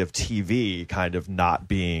the idea of TV kind of not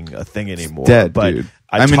being a thing anymore. Dead, but dude.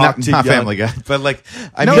 I mean, not Family Guy, but like,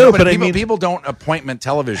 people don't appointment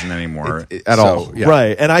television anymore at all. Yeah.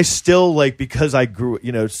 Right. And I still like, because I grew,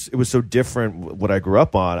 it was so different what I grew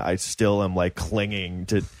up on, I still am like clinging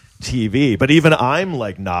to TV, but even I'm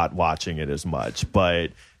like not watching it as much,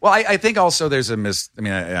 but. Well, I think also there's I don't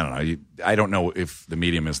know. I don't know if the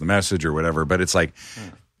medium is the message or whatever, but it's like,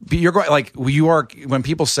 you're going like when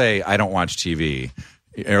people say I don't watch TV,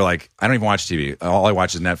 you're like, I don't even watch TV. All I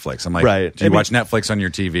watch is Netflix. I'm like, do you watch Netflix on your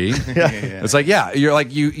TV? It's like, you're like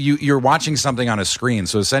you're watching something on a screen.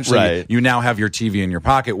 So essentially, you now have your TV in your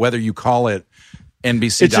pocket, whether you call it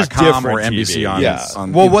NBC.com or NBC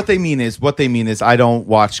on. Well, what they mean is I don't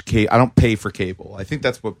watch I don't pay for cable. I think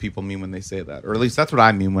that's what people mean when they say that, or at least that's what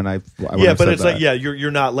I mean when I but it's that. Like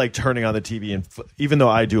you're not like turning on the TV and even though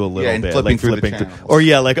I do a little bit flipping like through flipping the channels. or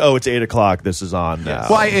like it's 8:00, this is on now.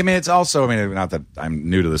 Well, I mean it's also not that I'm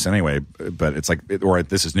new to this anyway, but it's like or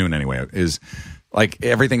this is noon anyway. Is like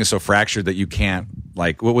everything is so fractured that you can't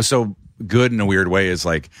like what was so good in a weird way is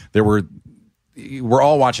like we're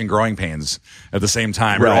all watching Growing Pains at the same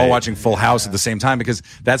time. We're all watching Full House at the same time because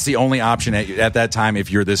that's the only option at that time if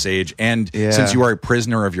you're this age. And since you are a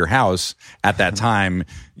prisoner of your house at that time,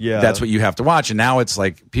 that's what you have to watch. And now it's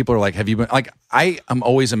like people are like, have you been like? I am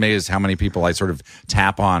always amazed how many people I sort of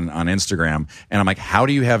tap on Instagram, and I'm like, how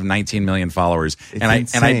do you have 19 million followers? It's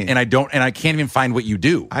insane. I can't even find what you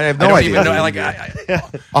do. I have no idea.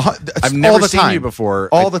 I've never seen you before.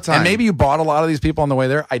 All the time. And maybe you bought a lot of these people on the way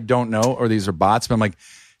there. I don't know, or these are bots. But I'm like,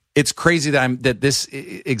 it's crazy that this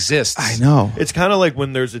exists. I know. It's kind of like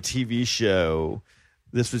when there's a TV show.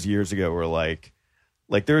 This was years ago. Where like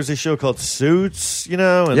there was a show called Suits,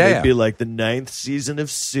 and they'd be like the 9th season of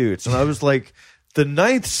Suits, and I was like, the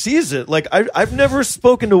 9th season? Like I've never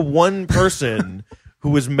spoken to one person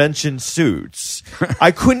who has mentioned Suits.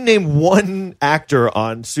 I couldn't name one actor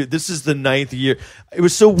on Suits. This is the 9th year. It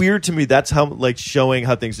was so weird to me. That's how like showing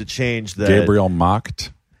how things have changed. That Gabriel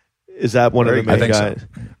Macht. Is that one of the main guys? So.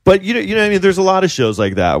 But you know, I mean, there's a lot of shows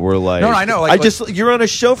like that where like, no, I know. Like, you're on a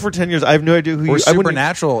show for 10 years. I have no idea who you.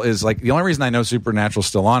 Supernatural is like the only reason I know Supernatural's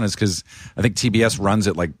still on is because I think TBS runs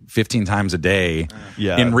it like 15 times a day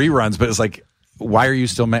in reruns. But it's like, why are you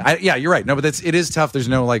still? You're right. No, but it is tough. There's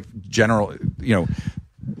no like general,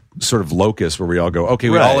 sort of locus where we all go,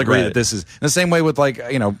 okay, we all agree that this is the same way with like,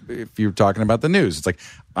 if you're talking about the news, it's like,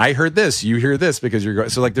 I heard this, you hear this because you're going,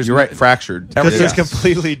 so like you're right, fractured. Because there's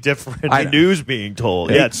completely different news being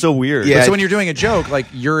told. Yeah, it's so weird. Yeah, so when you're doing a joke, like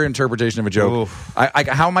your interpretation of a joke,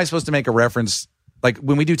 how am I supposed to make a reference? Like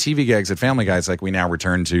when we do TV gigs at Family Guy, it's like we now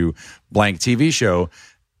return to blank TV show.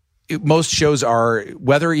 Most shows are,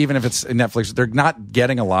 whether even if it's Netflix, they're not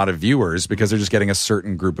getting a lot of viewers because they're just getting a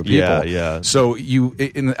certain group of people. Yeah. So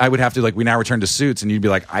I would have to like, we now return to Suits, and you'd be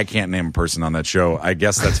like, I can't name a person on that show. I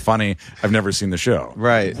guess that's funny. I've never seen the show.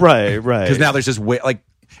 Right. Because now there's just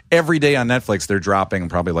every day on Netflix they're dropping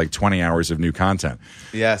probably like 20 hours of new content.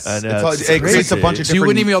 Yes, I know, it creates a bunch of So you different.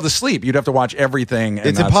 wouldn't even be able to sleep. You'd have to watch everything. And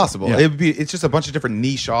It's that's- impossible. yeah. It's just a bunch of different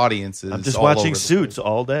niche audiences. I'm just all watching over the Suits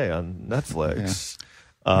all day on Netflix.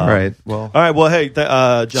 All right. Well, All right. Well, hey,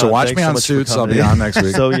 John. So watch thanks me so on much for Suits. I'll coming. be on next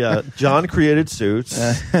week. So yeah, John created Suits.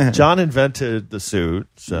 John invented the suit.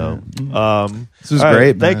 So this was all right,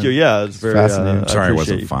 great. Thank man. you. Yeah, it's very fascinating. I Sorry, I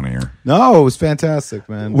appreciate wasn't funnier. No, it was fantastic,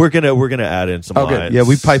 man. We're gonna add in some Okay. lines. Yeah,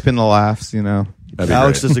 we pipe in the laughs. You know. That'd be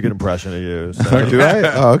Alex great. does a good impression of you. So Do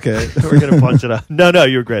I? Oh, okay. we're gonna punch it out. No,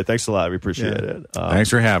 you're great. Thanks a lot. We appreciate it.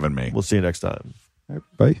 Thanks for having me. We'll see you next time.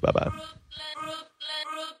 Bye. Bye bye.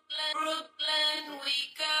 Brooklyn, we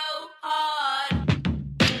go hard.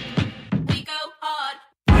 We go hard.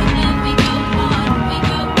 Brooklyn, we go hard. We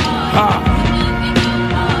go hard. Brooklyn, we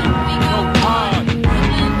go hard. We go hard.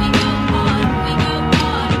 Brooklyn, we go hard. We go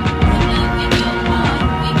hard. Brooklyn, we go hard.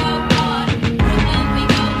 We go hard. Brooklyn, we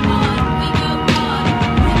go hard. We go hard. Brooklyn, we go hard. We go hard.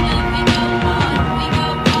 Brooklyn, we go hard. We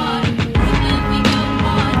go hard. Brooklyn, we go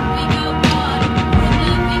hard. We go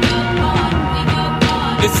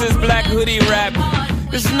hard. This is Black Hoodie Rap.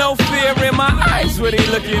 There's no fear in my eyes, what they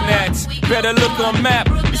looking at? Better look on map.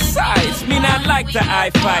 Besides, me not like the eye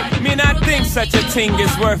fight. Me not think such a thing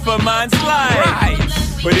is worth a man's life. Right.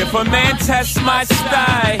 But if a man tests my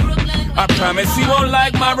style, I promise he won't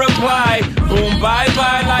like my reply. Boom,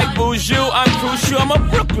 bye-bye like Boujou. I'm crucial, I'm a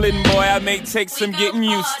Brooklyn boy. I may take some getting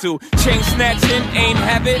used to. Chain snatching, ain't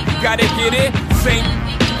habit, gotta get it. Same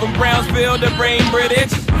from Brownsville to Brain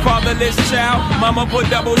British. Fatherless child, mama put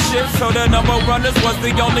double shifts, so the number runners was the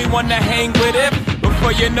only one to hang with it.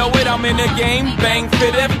 Before you know it, I'm in the game, bang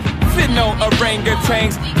fit it. Fit no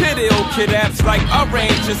orangutans, pit ill kid apps like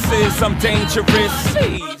arrangers is, I'm dangerous.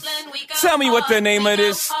 Jeez. Tell me what the name of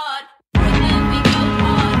this.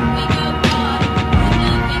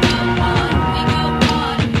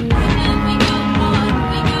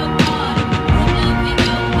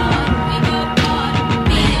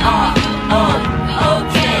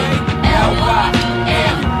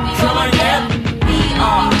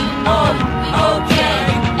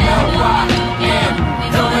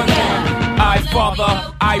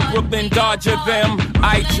 I Brooklyn Dodger them.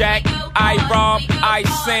 I jack, I rob, I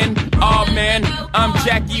sin. Oh man, I'm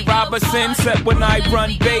Jackie Robinson. Except when I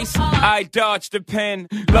run base, I dodge the pen.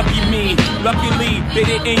 Lucky me, luckily they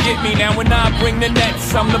didn't get me. Now when I bring the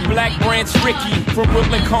nets, I'm the Black Branch Ricky from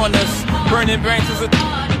Brooklyn Corners. Burning branches of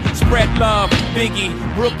spread love, Biggie,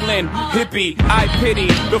 Brooklyn, hippie. I pity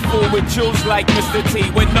the fool with jewels like Mr. T.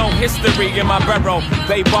 With no history in my barrel,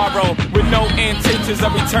 they borrow with no intentions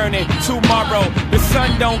of returning tomorrow. The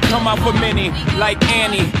sun don't come out for many, like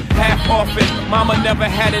Annie, half orphan. Mama never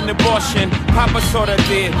had an abortion, Papa sorta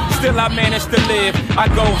did. Still I managed to live. I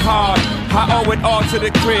go hard, I owe it all to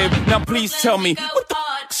the crib. Now please tell me, what the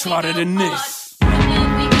f***'s harder than this?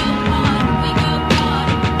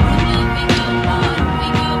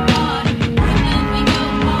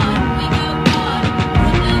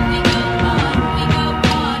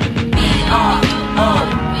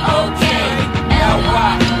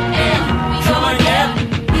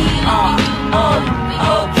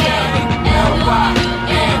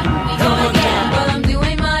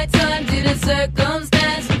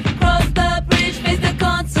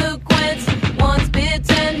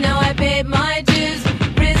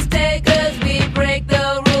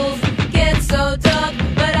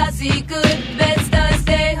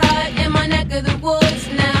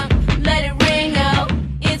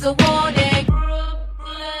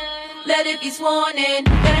 Let it be sworn in,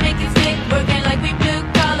 gotta make it